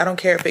I don't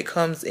care if it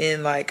comes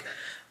in like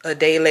a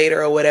day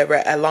later or whatever,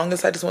 as long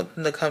as I just want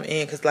them to come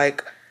in. Because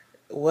like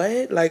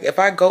what, like if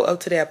I go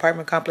up to the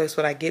apartment complex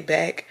when I get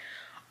back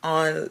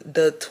on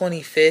the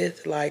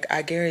 25th, like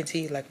I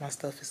guarantee like my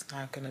stuff is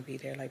not gonna be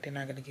there. Like they're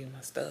not gonna give me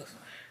my stuff,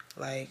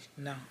 like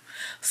no.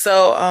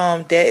 So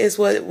that is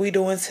what we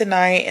doing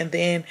tonight, and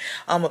then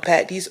I'm gonna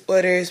pack these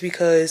orders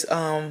because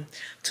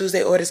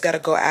Tuesday orders gotta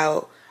go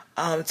out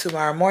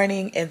tomorrow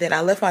morning. And then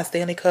I left my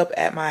Stanley Cup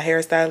at my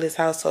hairstylist's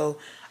house, so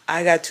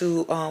I got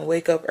to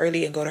wake up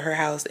early and go to her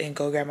house and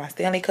go grab my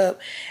Stanley Cup.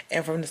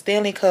 And from the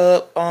Stanley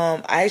Cup,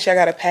 I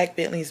gotta pack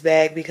Bentley's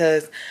bag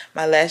because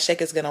my last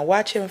check is gonna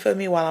watch him for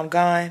me while I'm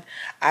gone.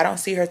 I don't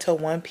see her till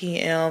 1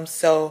 p.m.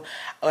 So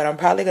what I'm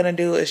probably gonna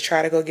do is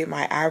try to go get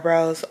my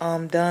eyebrows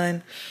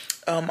done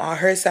on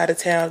her side of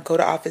town. Go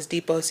to Office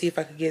Depot, see if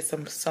I could get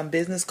some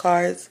business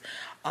cards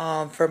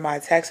for my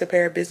tax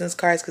repair business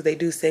cards, because they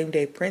do same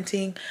day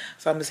printing.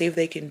 So I'm gonna see if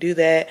they can do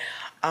that.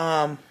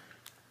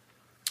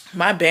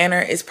 My banner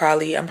is I'm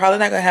probably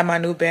not gonna have my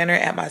new banner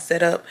at my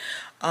setup.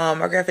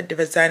 My graphic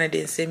designer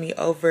didn't send me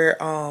over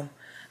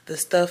the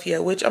stuff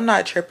yet, which I'm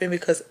not tripping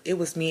because it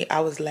was me. I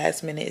was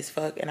last minute as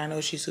fuck, and I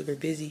know she's super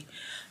busy.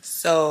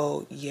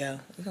 So yeah,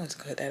 we're gonna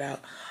cut that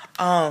out.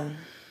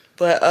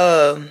 What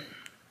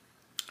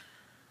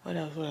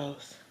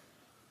else?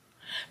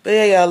 But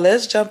yeah, y'all,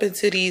 let's jump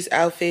into these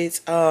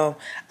outfits.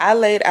 I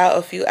laid out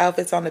a few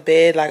outfits on the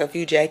bed, like a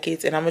few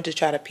jackets, and I'm gonna just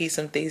try to piece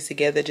some things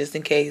together just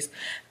in case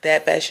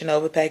that Fashion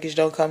Nova package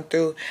don't come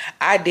through.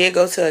 I did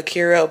go to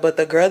Akira, but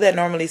the girl that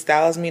normally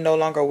styles me no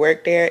longer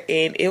worked there,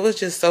 and it was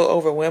just so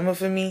overwhelming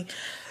for me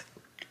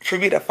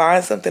to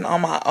find something on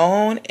my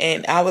own.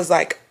 And I was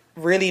like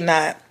really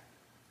not,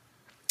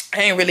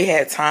 I ain't really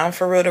had time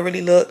for real to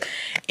really look,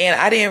 and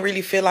I didn't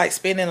really feel like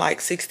spending like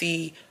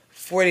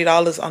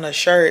 $40 on a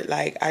shirt.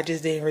 Like I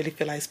just didn't really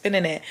feel like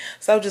spending it.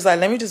 So I was just like,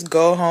 let me just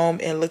go home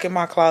and look at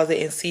my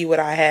closet and see what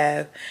I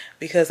have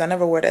because I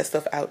never wear that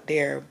stuff out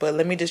there. But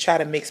let me just try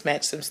to mix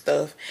match some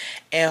stuff,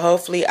 and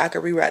hopefully I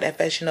could reroute that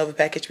Fashion Nova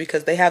package,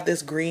 because they have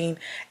this green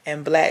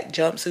and black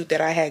jumpsuit that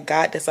I had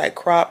got that's like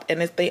cropped,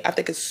 and this thing, I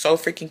think it's so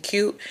freaking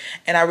cute,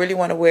 and I really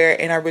want to wear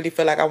it, and I really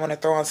feel like I want to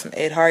throw on some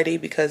Ed Hardy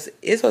because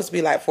it's supposed to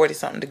be like 40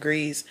 something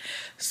degrees.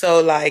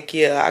 So like,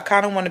 yeah, I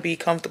kind of want to be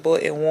comfortable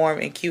and warm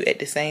and cute at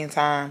the same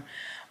time.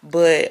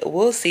 But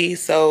we'll see.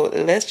 So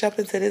let's jump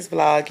into this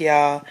vlog,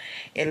 y'all,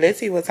 and let's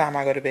see what time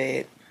I go to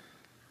bed.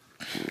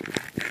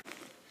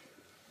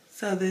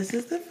 So this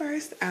is the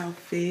first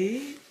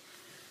outfit.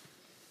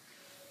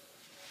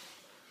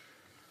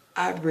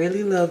 I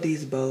really love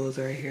these bows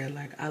right here.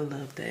 Like, I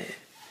love that.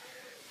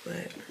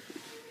 But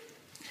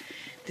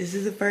this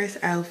is the first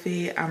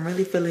outfit. I'm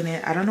really feeling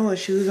it. I don't know what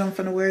shoes I'm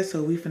finna wear,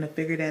 so we finna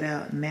figure that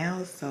out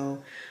now.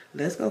 So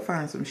let's go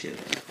find some shoes.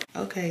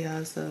 Okay,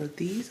 y'all, so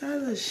these are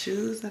the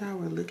shoes that I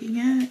was looking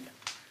at.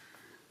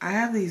 I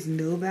have these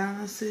New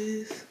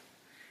Balances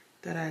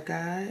that I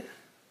got,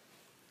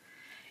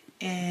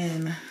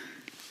 and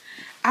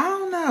I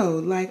don't know,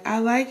 like, I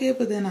like it,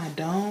 but then I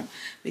don't,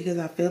 because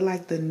I feel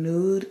like the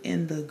nude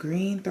and the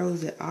green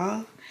throws it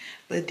off.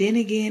 But then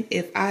again,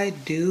 if I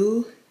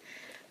do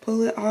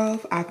pull it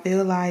off, I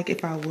feel like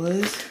if I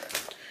was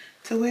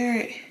to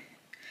wear it,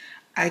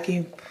 I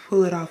can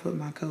pull it off with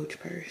my Coach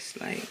purse.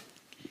 Like,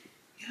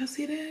 y'all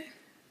see that?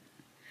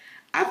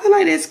 I feel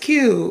like that's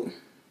cute.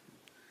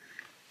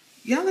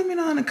 Y'all let me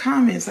know in the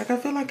comments. Like, I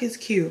feel like it's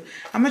cute.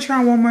 I'm gonna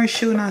try one more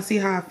shoe and I'll see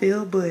how I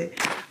feel, but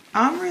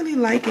I'm really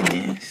liking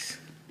this.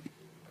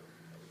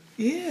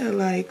 Yeah,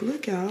 like,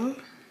 look, y'all.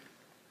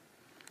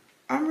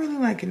 I'm really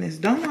liking this.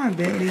 Don't mind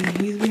Bentley.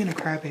 He's being a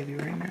crybaby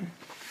right now.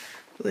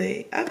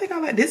 But I think I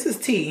like, this is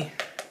T.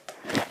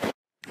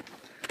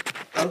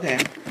 Okay.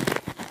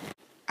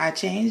 I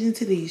changed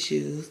into these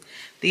shoes.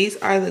 These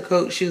are the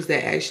Coach shoes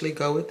that actually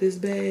go with this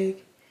bag.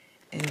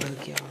 And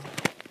look, y'all.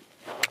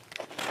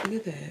 Look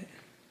at that.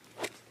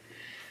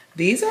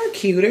 These are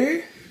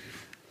cuter.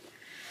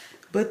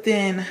 But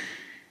then,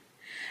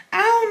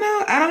 I don't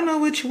know. I don't know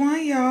which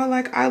one, y'all.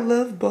 Like, I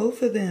love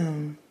both of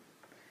them.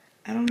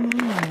 I don't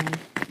know.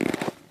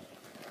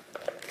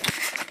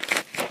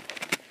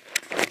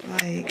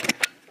 Like,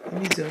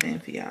 let me zoom in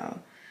for y'all.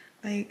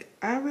 Like,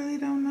 I really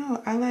don't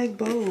know. I like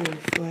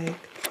both. Like,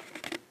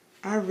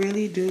 I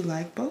really do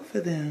like both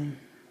of them.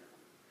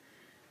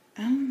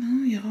 I don't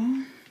know,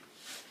 y'all.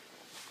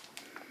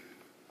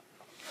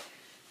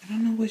 I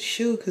don't know which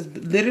shoe, because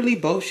literally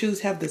both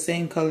shoes have the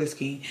same color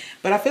scheme.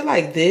 But I feel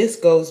like this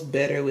goes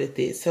better with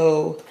it.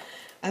 So,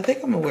 I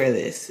think I'm going to wear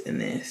this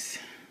and this.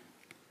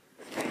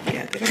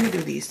 Yeah, I think I'm going to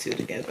do these two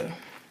together.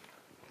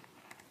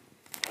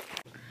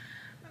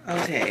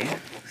 Okay,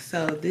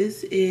 so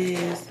this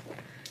is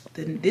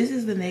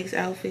the next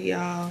outfit,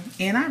 y'all,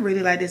 and I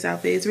really like this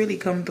outfit. It's really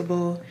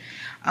comfortable.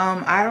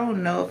 I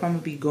don't know if I'm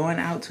gonna be going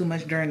out too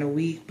much during the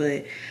week,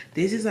 but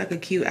this is like a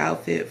cute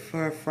outfit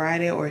for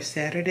Friday or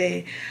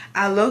Saturday.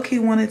 I low-key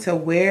wanted to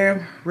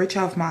wear Rich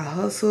Off My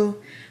Hustle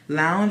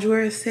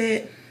loungewear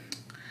set,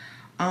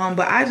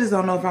 but I just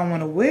don't know if I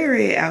want to wear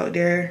it out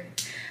there.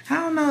 I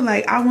don't know,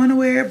 like, I want to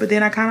wear it, but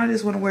then I kind of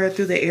just want to wear it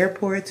through the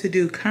airport to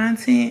do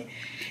content.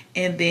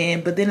 And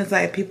then, but then it's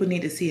like people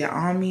need to see it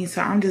on me. So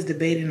I'm just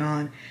debating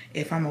on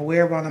if I'm gonna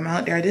wear it while I'm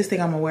out there. I just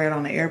think I'm gonna wear it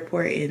on the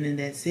airport and then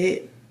that's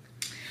it.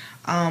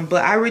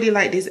 But I really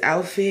like this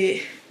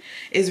outfit.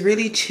 It's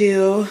really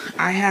chill.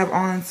 I have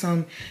on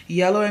some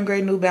yellow and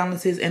gray New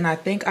Balances, and I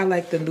think I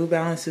like the New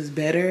Balances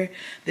better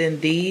than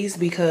these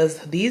because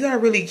these are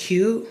really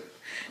cute.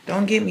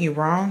 Don't get me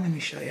wrong. Let me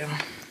show y'all.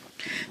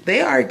 They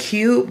are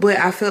cute, but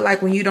I feel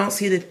like when you don't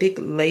see the thick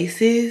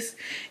laces,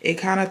 it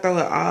kind of throw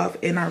it off.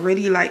 And I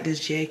really like this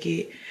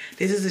jacket.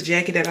 This is a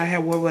jacket that I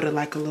had wore with a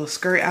little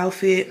skirt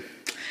outfit.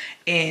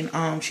 And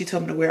she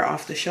told me to wear it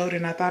off the shoulder,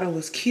 and I thought it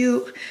was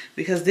cute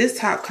because this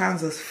top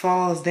kind of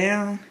falls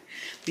down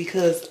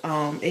because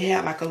it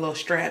had like a little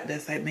strap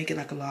that's like make it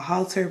like a little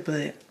halter,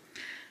 but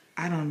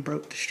I done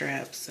broke the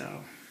strap,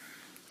 so.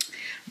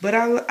 But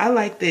I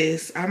like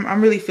this.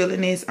 I'm really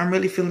feeling this. I'm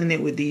really feeling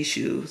it with these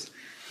shoes.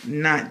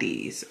 Not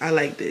these. I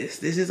like this.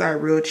 This is our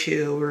real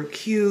chill, real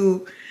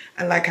cute.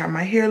 I like how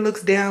my hair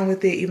looks down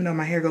with it, even though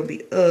my hair gonna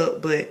be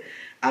up, but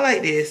I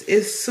like this.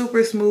 It's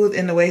super smooth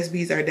and the waist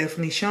beads are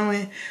definitely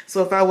showing.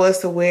 So if I was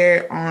to wear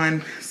it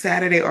on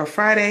Saturday or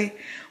Friday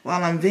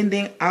while I'm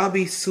vending, I'll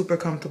be super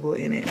comfortable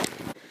in it.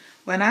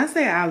 When I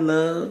say I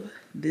love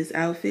this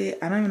outfit,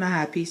 I don't even know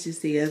how I pieced this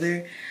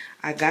together.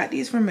 I got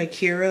these from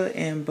Akira,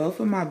 and both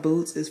of my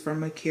boots is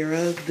from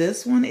Akira.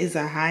 This one is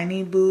a high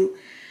knee boot.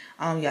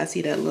 Y'all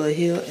see that little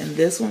heel, and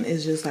this one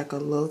is just like a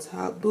low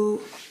top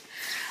boot.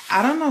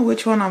 I don't know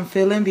which one I'm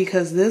feeling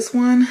because this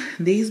one,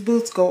 these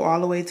boots go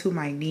all the way to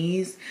my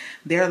knees.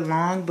 They're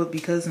long, but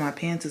because my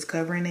pants is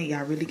covering it,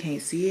 y'all really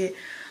can't see it.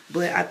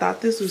 But I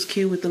thought this was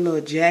cute with the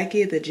little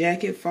jacket. The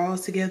jacket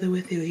falls together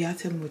with it. Y'all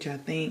tell me what y'all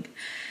think.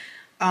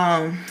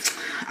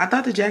 I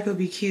thought the jacket would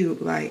be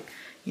cute, like,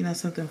 you know,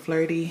 something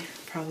flirty.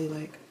 Probably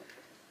like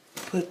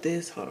put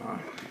this, hold on,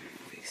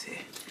 fix it.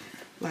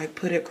 Like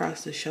put it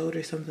across the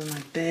shoulder, something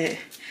like that.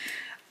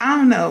 I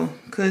don't know,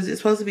 because it's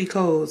supposed to be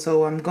cold,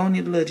 so I'm going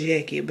to need a little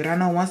jacket. But I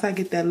know once I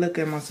get that look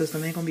in my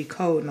system, it ain't going to be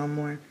cold no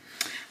more.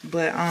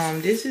 But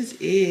this is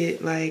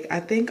it. Like, I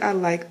think I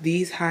like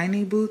these high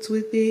knee boots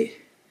with it.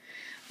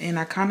 And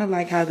I kind of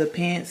like how the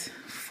pants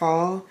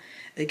fall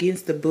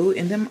against the boot.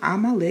 And then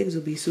my legs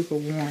will be super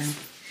warm.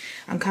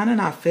 I'm kind of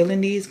not feeling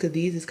these because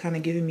these is kind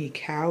of giving me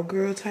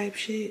cowgirl type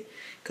shit.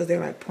 Because they're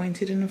like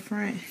pointed in the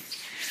front.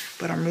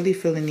 But I'm really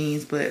feeling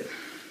these. But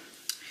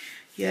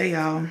yeah,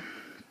 y'all.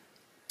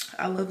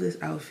 I love this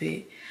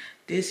outfit.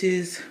 This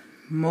is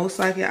most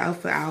likely an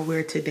outfit I'll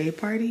wear today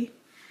party.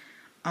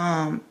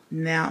 Now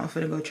I'm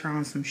gonna go try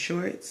on some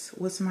shorts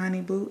with some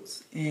honey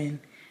boots, and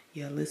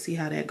yeah, let's see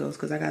how that goes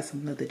because I got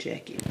some leather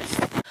jackets.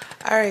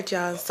 All right,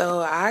 y'all, so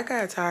I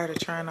got tired of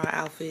trying on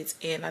outfits,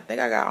 and I think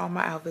I got all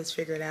my outfits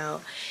figured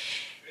out.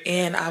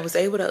 And I was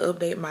able to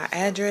update my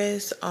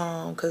address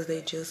because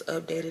they just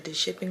updated the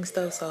shipping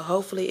stuff, so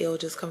hopefully it'll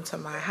just come to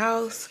my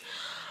house.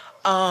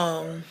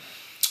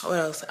 What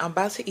else? I'm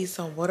about to eat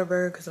some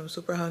Whataburger because I'm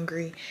super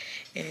hungry,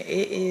 and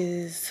it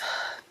is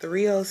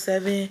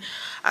 3:07.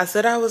 I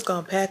said I was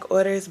gonna pack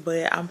orders,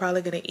 but I'm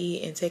probably gonna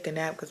eat and take a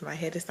nap because my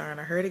head is starting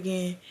to hurt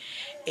again.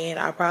 And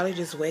I'll probably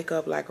just wake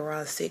up like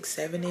around 6,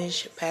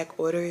 7-ish, pack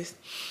orders,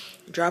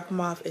 drop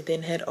them off, and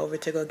then head over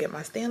to go get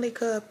my Stanley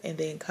Cup, and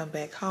then come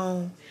back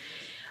home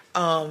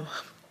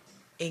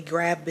and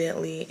grab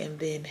Bentley, and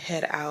then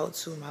head out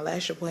to my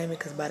lash appointment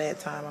because by that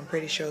time I'm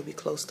pretty sure it'll be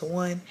close to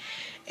 1.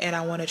 And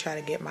I want to try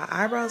to get my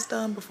eyebrows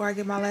done before I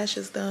get my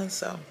lashes done.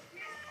 So,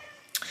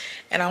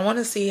 and I want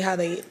to see how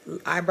the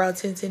eyebrow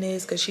tinting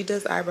is because she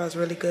does eyebrows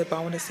really good, but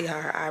I want to see how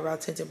her eyebrow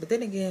tinting. But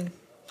then again,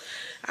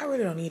 I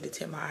really don't need to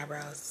tint my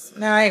eyebrows.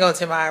 No, I ain't gonna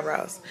tint my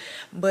eyebrows.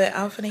 But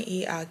I'm finna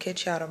eat. I'll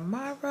catch y'all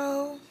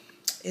tomorrow.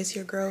 It's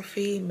your girl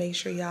Fee. Make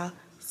sure y'all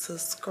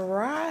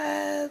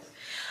subscribe.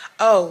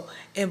 Oh,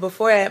 and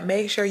before that,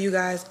 make sure you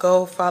guys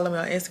go follow me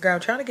on Instagram.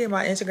 I'm trying to get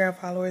my Instagram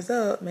followers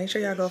up. Make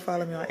sure y'all go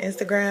follow me on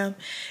Instagram.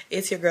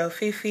 It's your girl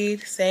Fifi.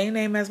 Same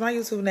name as my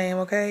YouTube name,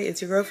 okay?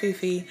 It's your girl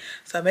Fifi.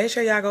 So make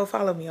sure y'all go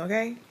follow me,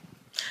 okay?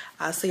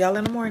 I'll see y'all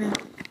in the morning.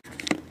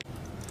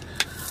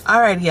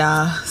 Alright,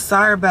 y'all.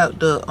 Sorry about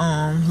the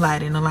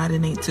lighting. The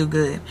lighting ain't too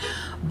good.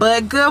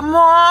 But good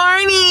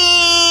morning.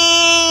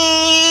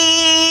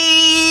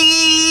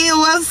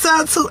 What's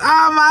up to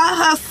all my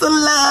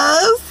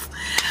hustlers?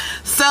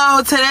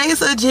 So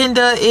today's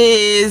agenda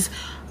is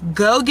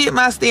go get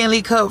my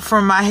Stanley Cup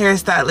from my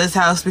hairstylist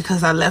house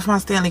because I left my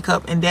Stanley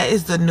Cup, and that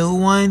is the new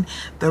one,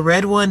 the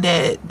red one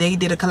that they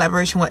did a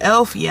collaboration with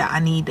Elf. Yeah, I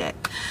need that.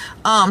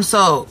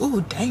 So, ooh,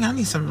 dang, I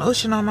need some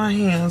lotion on my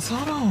hands.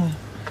 Hold on.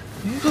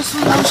 Let me put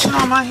some lotion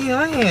on my hands.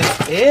 My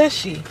hands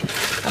ashy.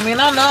 I mean,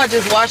 I know I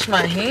just washed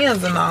my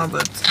hands and all,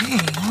 but dang,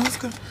 let's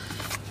go.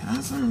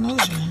 Got some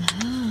lotion.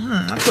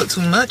 I put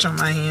too much on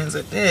my hands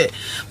at that.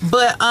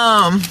 But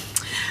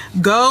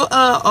go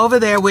over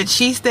there, which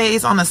she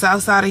stays on the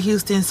south side of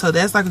Houston, so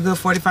that's like a good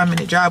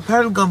 45-minute drive.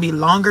 Probably gonna be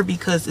longer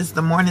because it's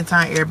the morning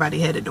time, everybody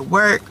headed to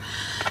work,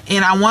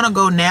 and I want to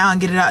go now and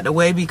get it out the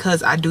way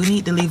because I do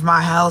need to leave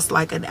my house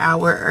like an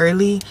hour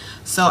early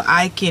so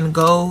I can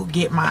go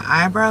get my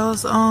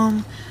eyebrows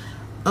done,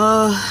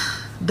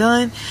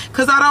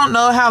 because I don't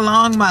know how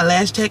long my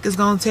lash tech is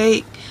gonna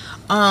take.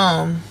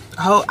 I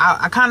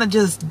kind of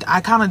just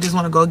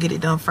want to go get it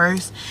done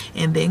first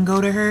and then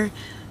go to her.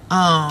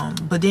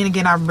 But then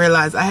again, I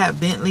realized I have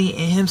Bentley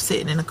and him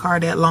sitting in the car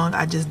that long.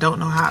 I just don't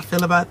know how I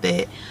feel about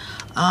that.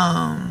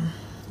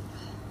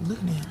 Look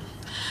at him.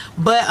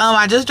 But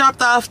I just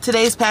dropped off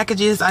today's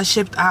packages. I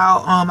shipped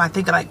out I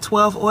think like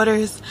 12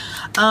 orders.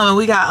 And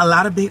we got a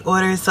lot of big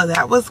orders, so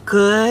that was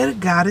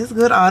good. God is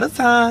good all the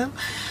time.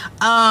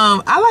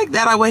 I like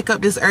that I wake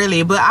up this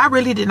early, but I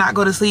really did not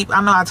go to sleep.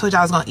 I know I told you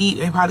I was gonna eat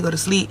and probably go to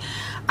sleep.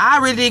 I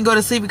really didn't go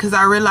to sleep because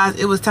I realized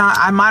it was time.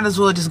 I might as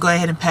well just go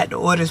ahead and pack the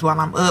orders while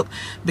I'm up,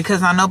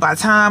 because I know by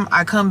the time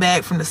I come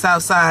back from the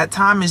south side,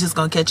 time is just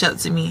gonna catch up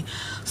to me.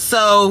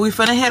 So we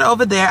finna head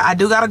over there. I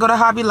do gotta go to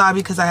Hobby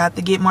Lobby because I have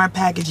to get more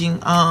packaging.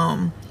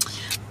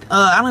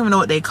 I don't even know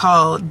what they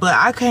called, but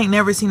I can't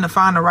never seem to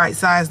find the right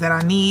size that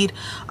I need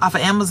off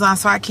of Amazon,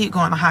 so I keep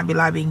going to Hobby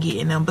Lobby and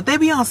getting them. But they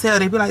be on sale.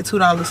 They be like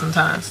 $2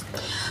 sometimes.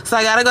 So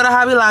I gotta go to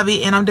Hobby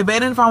Lobby, and I'm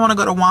debating if I want to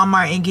go to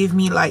Walmart and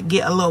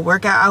get a little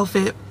workout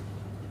outfit,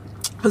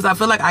 because I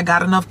feel like I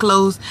got enough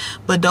clothes,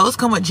 but those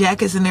come with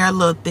jackets and they're a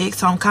little thick,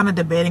 so I'm kind of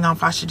debating on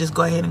if I should just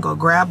go ahead and go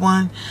grab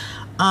one.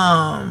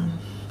 I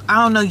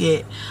don't know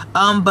yet.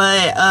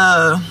 But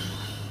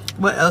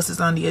what else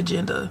is on the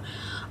agenda?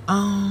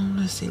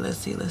 Let's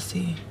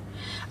see.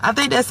 I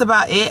think that's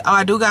about it. Oh,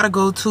 I do gotta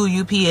go to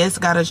UPS.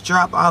 Gotta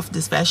drop off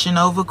this Fashion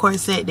Nova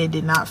corset that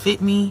did not fit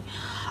me.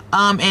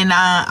 And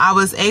I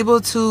was able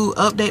to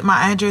update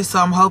my address, so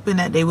I'm hoping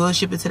that they will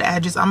ship it to the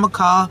address. I'm gonna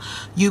call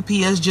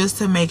UPS just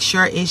to make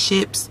sure it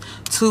ships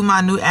to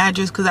my new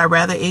address, because I'd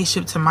rather it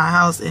ship to my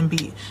house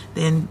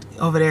than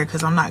over there,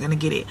 because I'm not gonna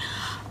get it.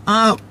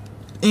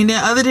 And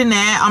then other than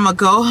that, I'm gonna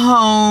go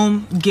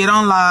home, get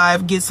on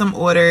live, get some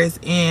orders,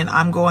 and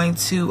I'm going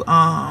to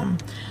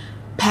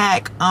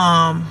pack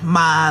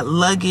my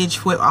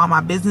luggage with all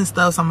my business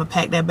stuff, so I'm gonna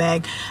pack that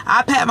bag.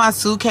 I packed my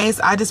suitcase.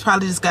 I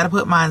probably just gotta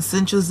put my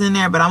essentials in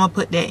there, but I'm gonna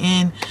put that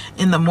in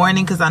the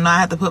morning, because I know I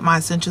have to put my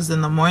essentials in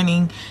the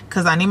morning,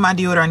 because I need my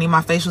deodorant, I need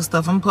my facial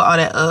stuff. I'm gonna put all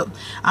that up.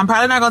 I'm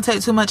probably not gonna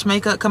take too much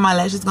makeup because my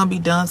lashes gonna be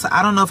done, so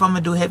I don't know if I'm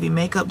gonna do heavy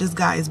makeup. This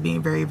guy is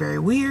being very, very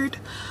weird.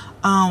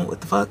 What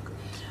the fuck?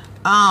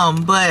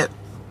 But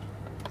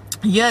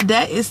yeah,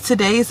 that is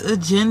today's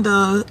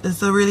agenda.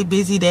 It's a really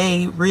busy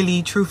day,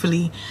 really,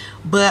 truthfully.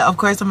 But of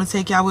course, I'm gonna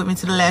take y'all with me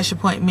to the lash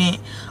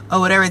appointment or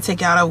whatever. Take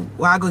y'all to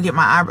where I go get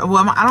my eyebrows.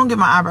 Well, I don't get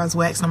my eyebrows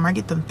waxed no more. I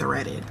get them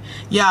threaded.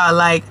 Y'all,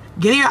 like,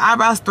 getting your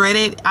eyebrows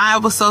threaded, I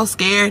was so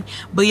scared.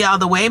 But y'all,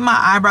 the way my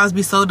eyebrows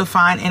be so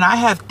defined, and I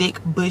have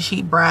thick,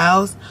 bushy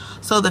brows,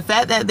 so the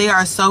fact that they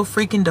are so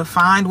freaking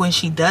defined when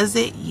she does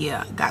it,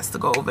 yeah, gots to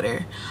go over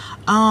there.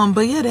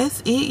 But yeah, that's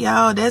it,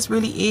 y'all. That's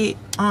really it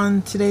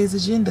on today's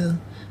agenda.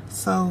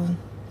 So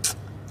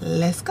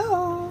let's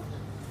go.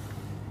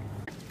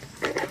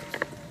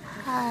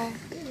 Hi.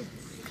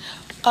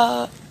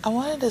 I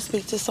wanted to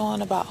speak to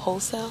someone about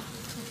wholesale.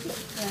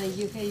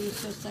 You can use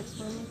sales tax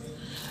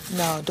permit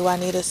No, do I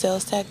need a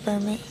sales tax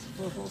permit?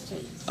 for wholesale.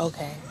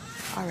 Okay,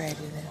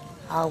 alrighty then.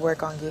 I'll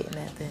work on getting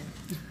that then.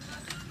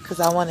 Cause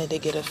I wanted to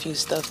get a few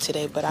stuff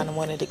today, but I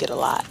wanted to get a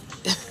lot.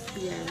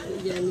 Yeah,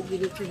 you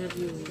need to have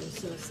your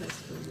sales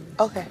tax permit.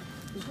 Okay.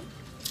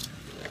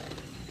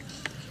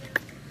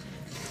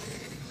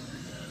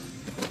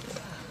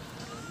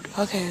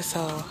 Okay,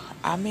 so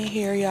I'm in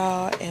here,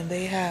 y'all, and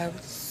they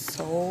have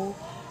so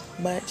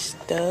much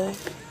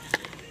stuff.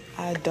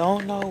 I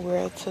don't know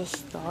where to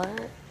start.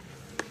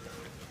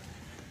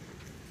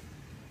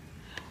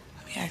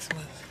 Let me ask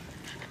one.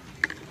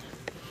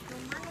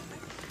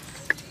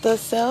 The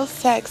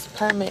sales tax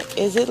permit,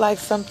 is it like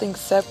something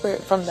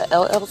separate from the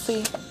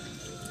LLC?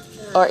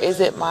 Or is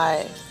it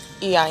my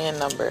EIN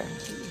number?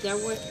 That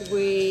one,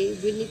 we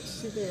need to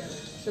see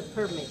the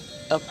permit.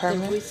 A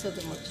permit? The resale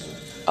the machine.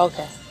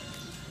 Okay.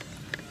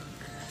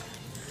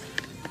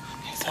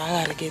 So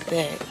I gotta get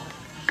that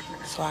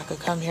so I could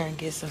come here and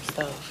get some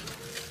stuff.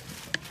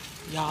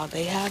 Y'all,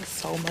 they have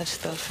so much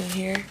stuff in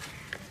here.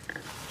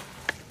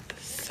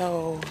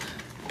 So,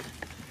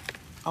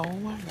 oh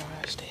my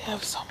gosh, they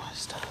have so much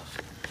stuff.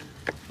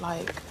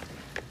 Like,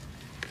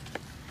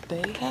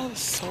 they have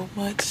so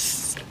much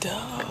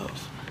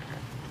stuff.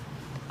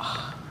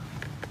 I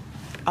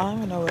don't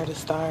even know where to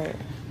start.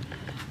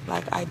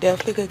 Like, I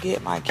definitely could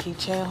get my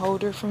keychain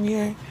holder from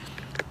here.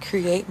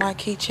 Create my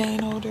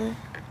keychain holder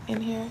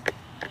in here.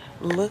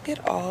 Look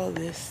at all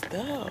this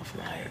stuff.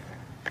 Like,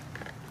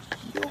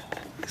 yo,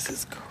 this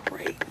is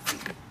crazy.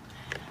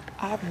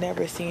 I've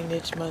never seen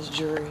this much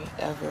jewelry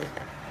ever.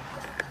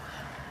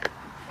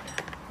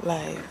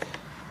 Like,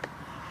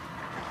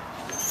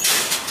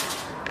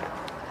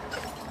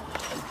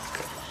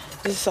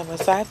 this is so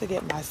much. So I have to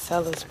get my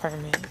seller's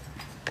permit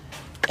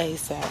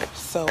ASAP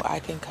so I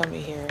can come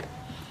in here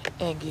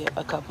and get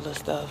a couple of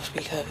stuff,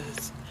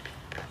 because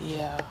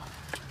yeah,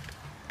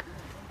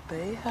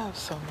 they have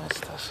so much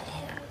stuff in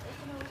here.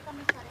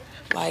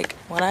 Like,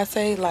 when I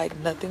say like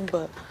nothing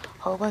but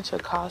a whole bunch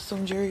of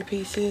costume jewelry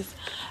pieces,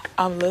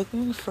 I'm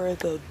looking for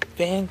the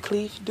Van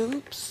Cleef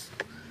dupes.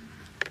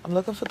 I'm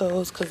looking for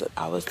those because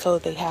I was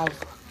told they have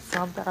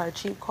some that are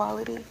cheap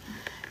quality,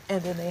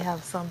 and then they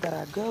have some that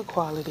are good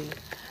quality.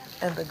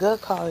 And the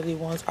good quality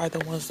ones are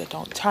the ones that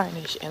don't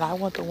tarnish. And I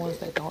want the ones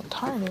that don't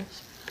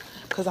tarnish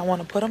because I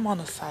want to put them on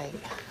the site.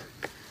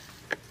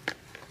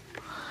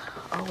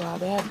 Oh wow,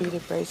 they have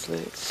beaded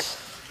bracelets.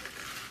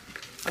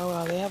 Oh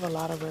wow, they have a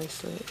lot of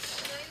bracelets.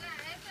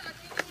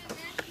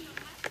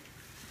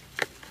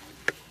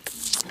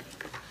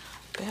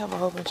 They have a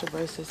whole bunch of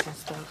bracelets and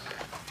stuff.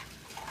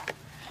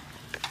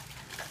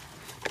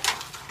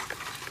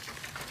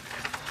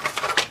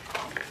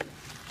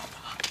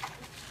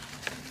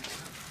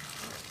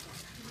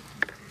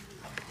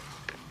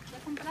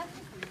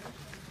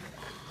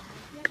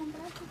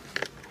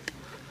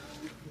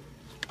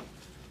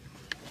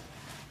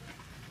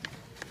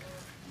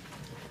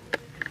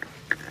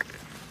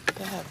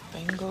 They have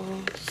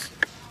bangles.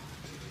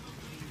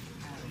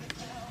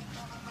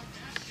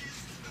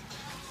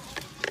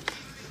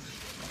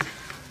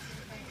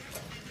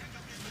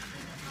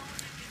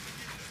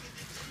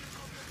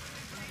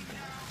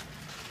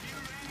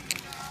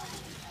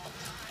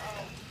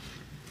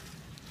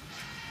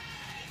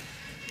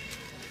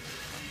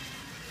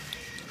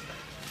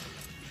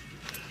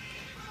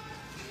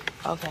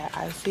 Okay,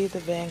 I see the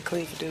Van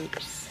Cleef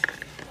dupes.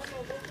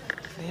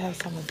 They have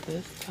some of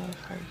this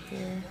stuff right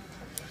here.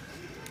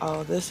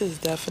 Oh, this is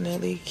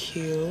definitely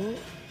cute.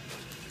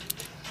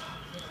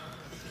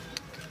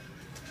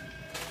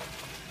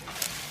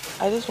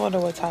 I just wonder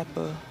what type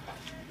of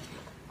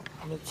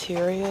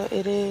material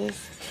it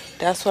is.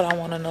 That's what I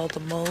want to know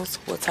the most,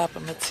 what type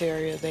of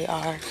material they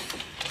are,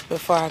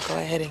 before I go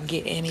ahead and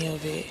get any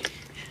of it.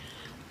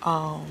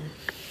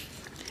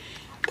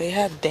 They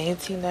have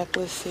dainty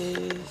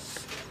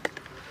necklaces.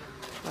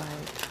 Like,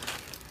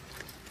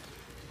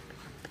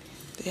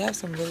 they have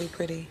some really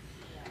pretty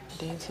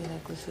dainty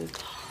necklaces.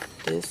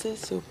 This is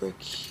super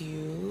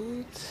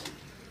cute.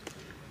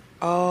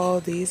 Oh,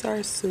 these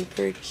are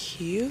super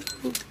cute.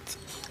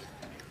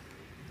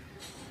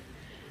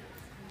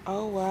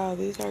 Oh wow,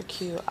 these are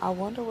cute. I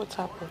wonder what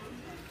type of...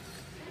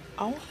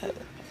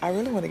 I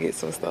really want to get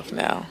some stuff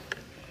now.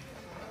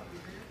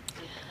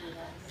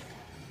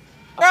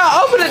 Girl,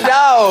 open the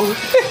door.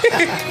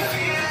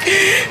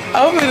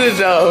 Open the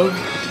door.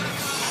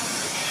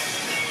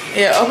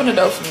 Yeah, open the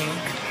door for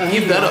me.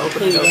 You better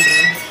open the door for me.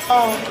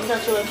 Oh, you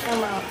got your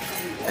camera out.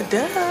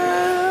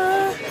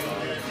 Duh.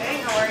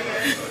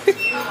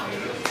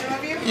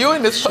 You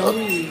in this pose?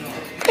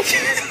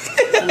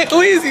 Who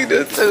is you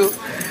this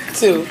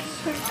to?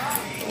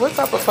 What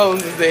type of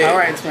pose is that? All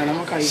right, twin, I'm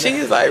gonna call you back.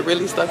 She's like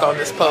really stuck on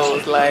this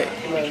pose. Like,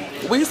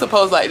 we used to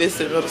pose like this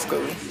in middle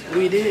school.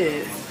 We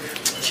did.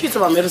 She's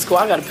about middle school.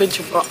 I got a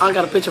picture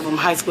from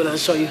high school that'll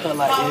show you her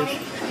like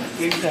this.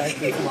 You guys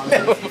think about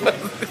it.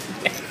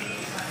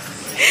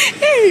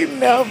 Ain't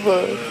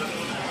never.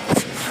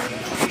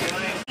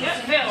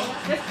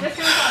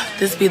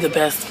 This be the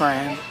best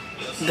friend.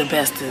 The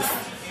bestest.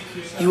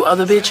 You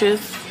other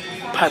bitches,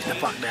 pipe the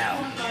fuck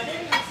down.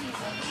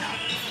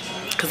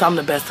 Cause I'm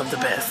the best of the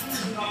best.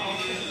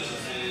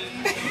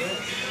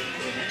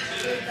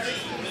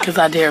 Cause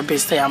I dare a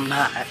bitch say I'm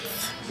not.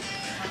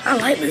 I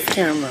like this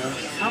camera.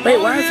 Wait,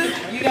 why is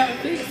it? You gotta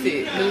fix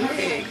it.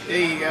 There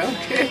you go.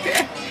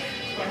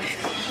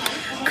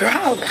 Girl,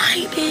 I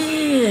like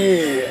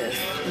this.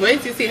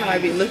 Wait to see how I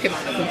be looking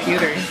on the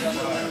computer.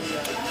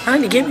 I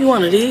need to give me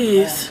one of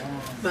these.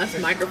 My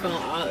microphone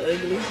all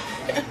ugly.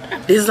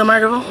 This is the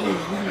microphone?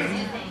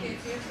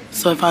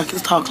 So if I can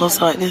talk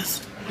closer like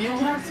this? You don't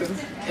have to.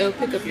 It'll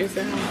pick up your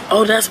sound.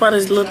 Oh, that's why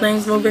these little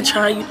things moving,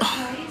 child.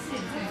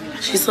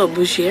 She's so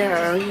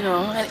bouchier, you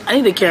know.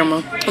 I need a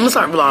camera. I'm gonna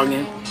start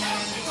vlogging.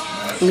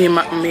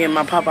 Me and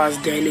my Papa's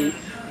daily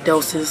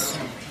doses.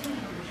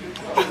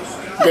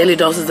 Daily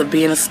doses of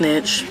being a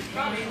snitch.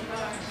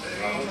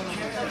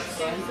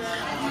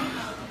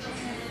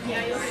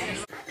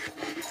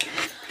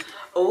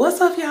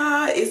 What's up,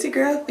 y'all? It's your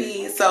girl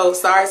Fee. So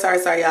sorry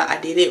y'all, I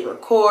didn't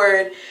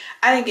record.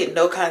 I didn't get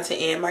no content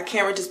in. My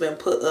camera just been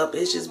put up.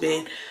 It's just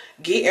been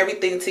get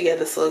everything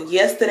together. So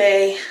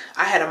yesterday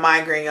I had a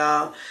migraine,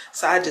 y'all,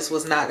 so I just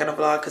was not gonna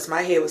vlog because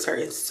my head was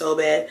hurting so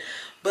bad.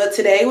 But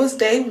today was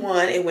day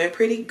one. It went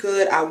pretty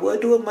good. I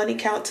would do a money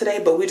count today,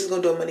 but we're just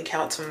gonna do a money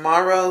count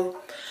tomorrow.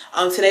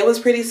 Today was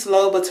pretty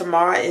slow, but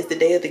tomorrow is the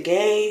day of the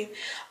game,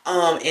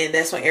 and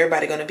that's when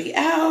everybody gonna be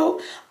out.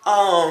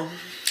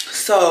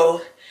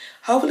 So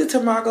hopefully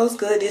tomorrow goes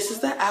good. This is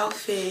the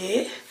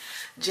outfit.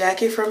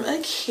 Jacket from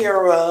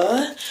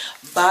Akira.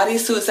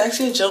 Bodysuit. It's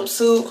actually a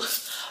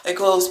jumpsuit. It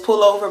goes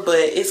pull over, but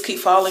it's keep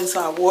falling, so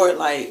I wore it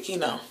like, you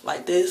know,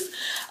 like this.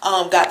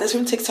 Got this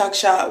from TikTok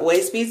shop.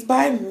 Waist beads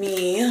by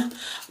me.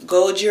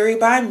 Gold jewelry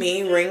by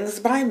me. Rings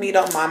by me.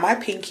 Don't mind my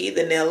pinky.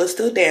 The nail is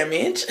still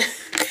damaged.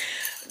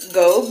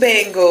 Gold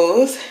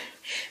bangles.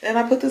 And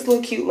I put this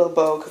little cute little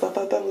bow because I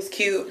thought that was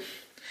cute.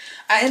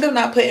 I ended up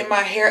not putting my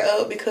hair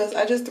up because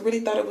I just really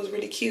thought it was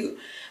really cute.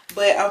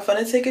 But I'm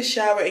gonna take a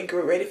shower and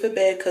get ready for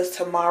bed because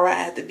tomorrow I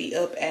have to be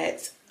up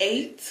at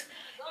 8.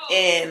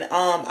 And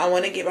I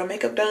want to get my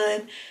makeup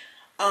done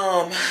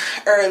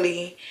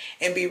early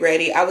and be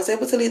ready. I was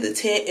able to leave the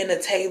tent and the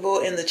table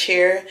and the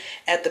chair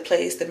at the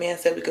place. The man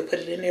said we could put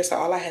it in there, so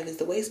all I have is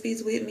the waist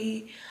beads with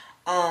me.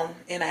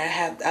 And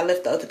I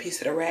left the other piece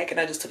of the rack and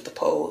I just took the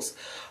poles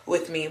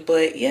with me.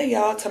 But yeah,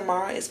 y'all,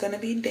 tomorrow is gonna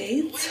be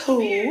day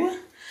 2.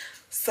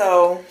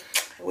 So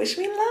wish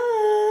me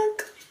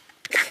luck.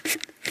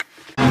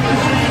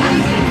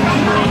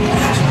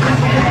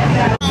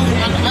 On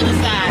the other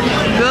side.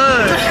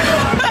 Good.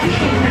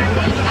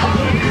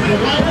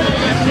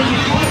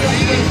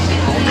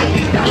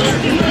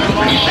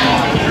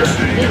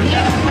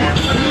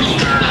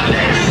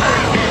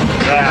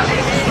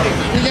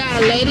 We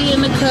got a lady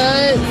in the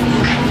cut.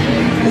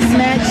 The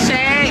snack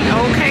shack.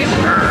 Okay,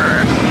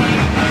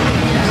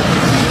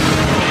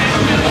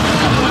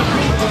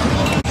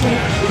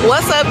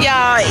 what's up,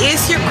 y'all?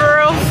 It's your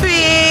girl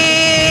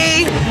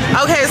Fee.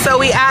 Okay, so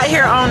we out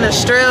here on the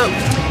strip,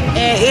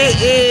 and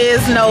it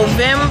is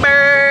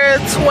November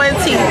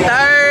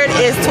 23rd.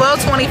 It's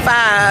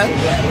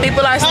 12:25.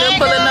 People are still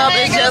pulling up.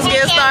 It's just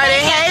getting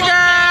started. Hey,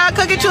 girl,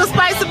 cook it you a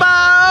spicy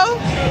bowl.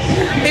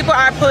 People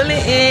are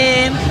pulling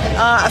in.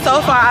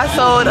 So far, I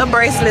sold a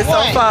bracelet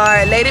so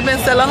far. Lady been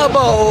selling her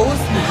bowls.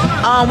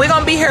 We're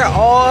gonna be here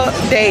all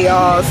day,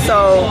 y'all.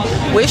 So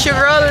wish your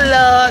girl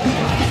luck.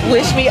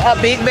 Wish me a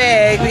big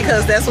bag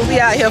because that's what we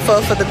out here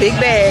for the big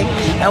bag.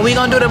 And we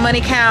gonna do the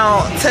money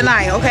count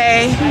tonight,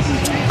 okay?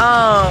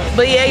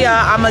 But yeah,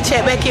 y'all, I'm gonna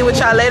check back in with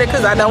y'all later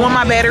because I don't want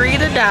my battery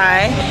to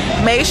die.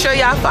 Make sure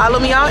y'all follow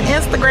me on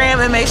Instagram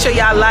and make sure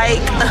y'all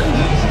like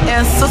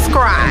and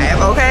subscribe,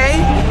 okay?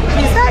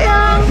 Peace out,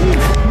 y'all.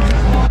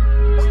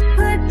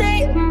 Good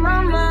day in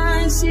my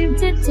mind, seem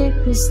to take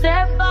a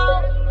step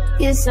out.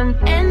 Get some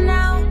in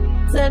now,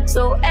 flip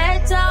so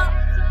edge out.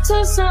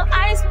 To some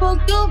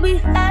iceberg, you'll be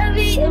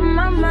heavy in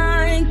my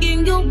mind.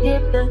 Can you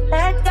get the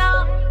heck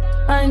out?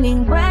 I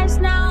need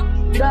rest now,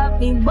 got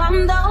me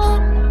bummed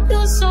out.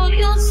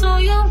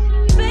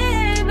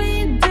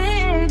 baby,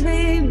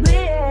 baby,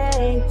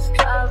 baby.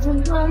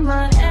 Driving on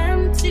my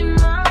empty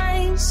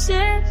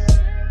mindset.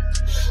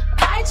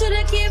 I try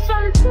to keep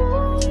from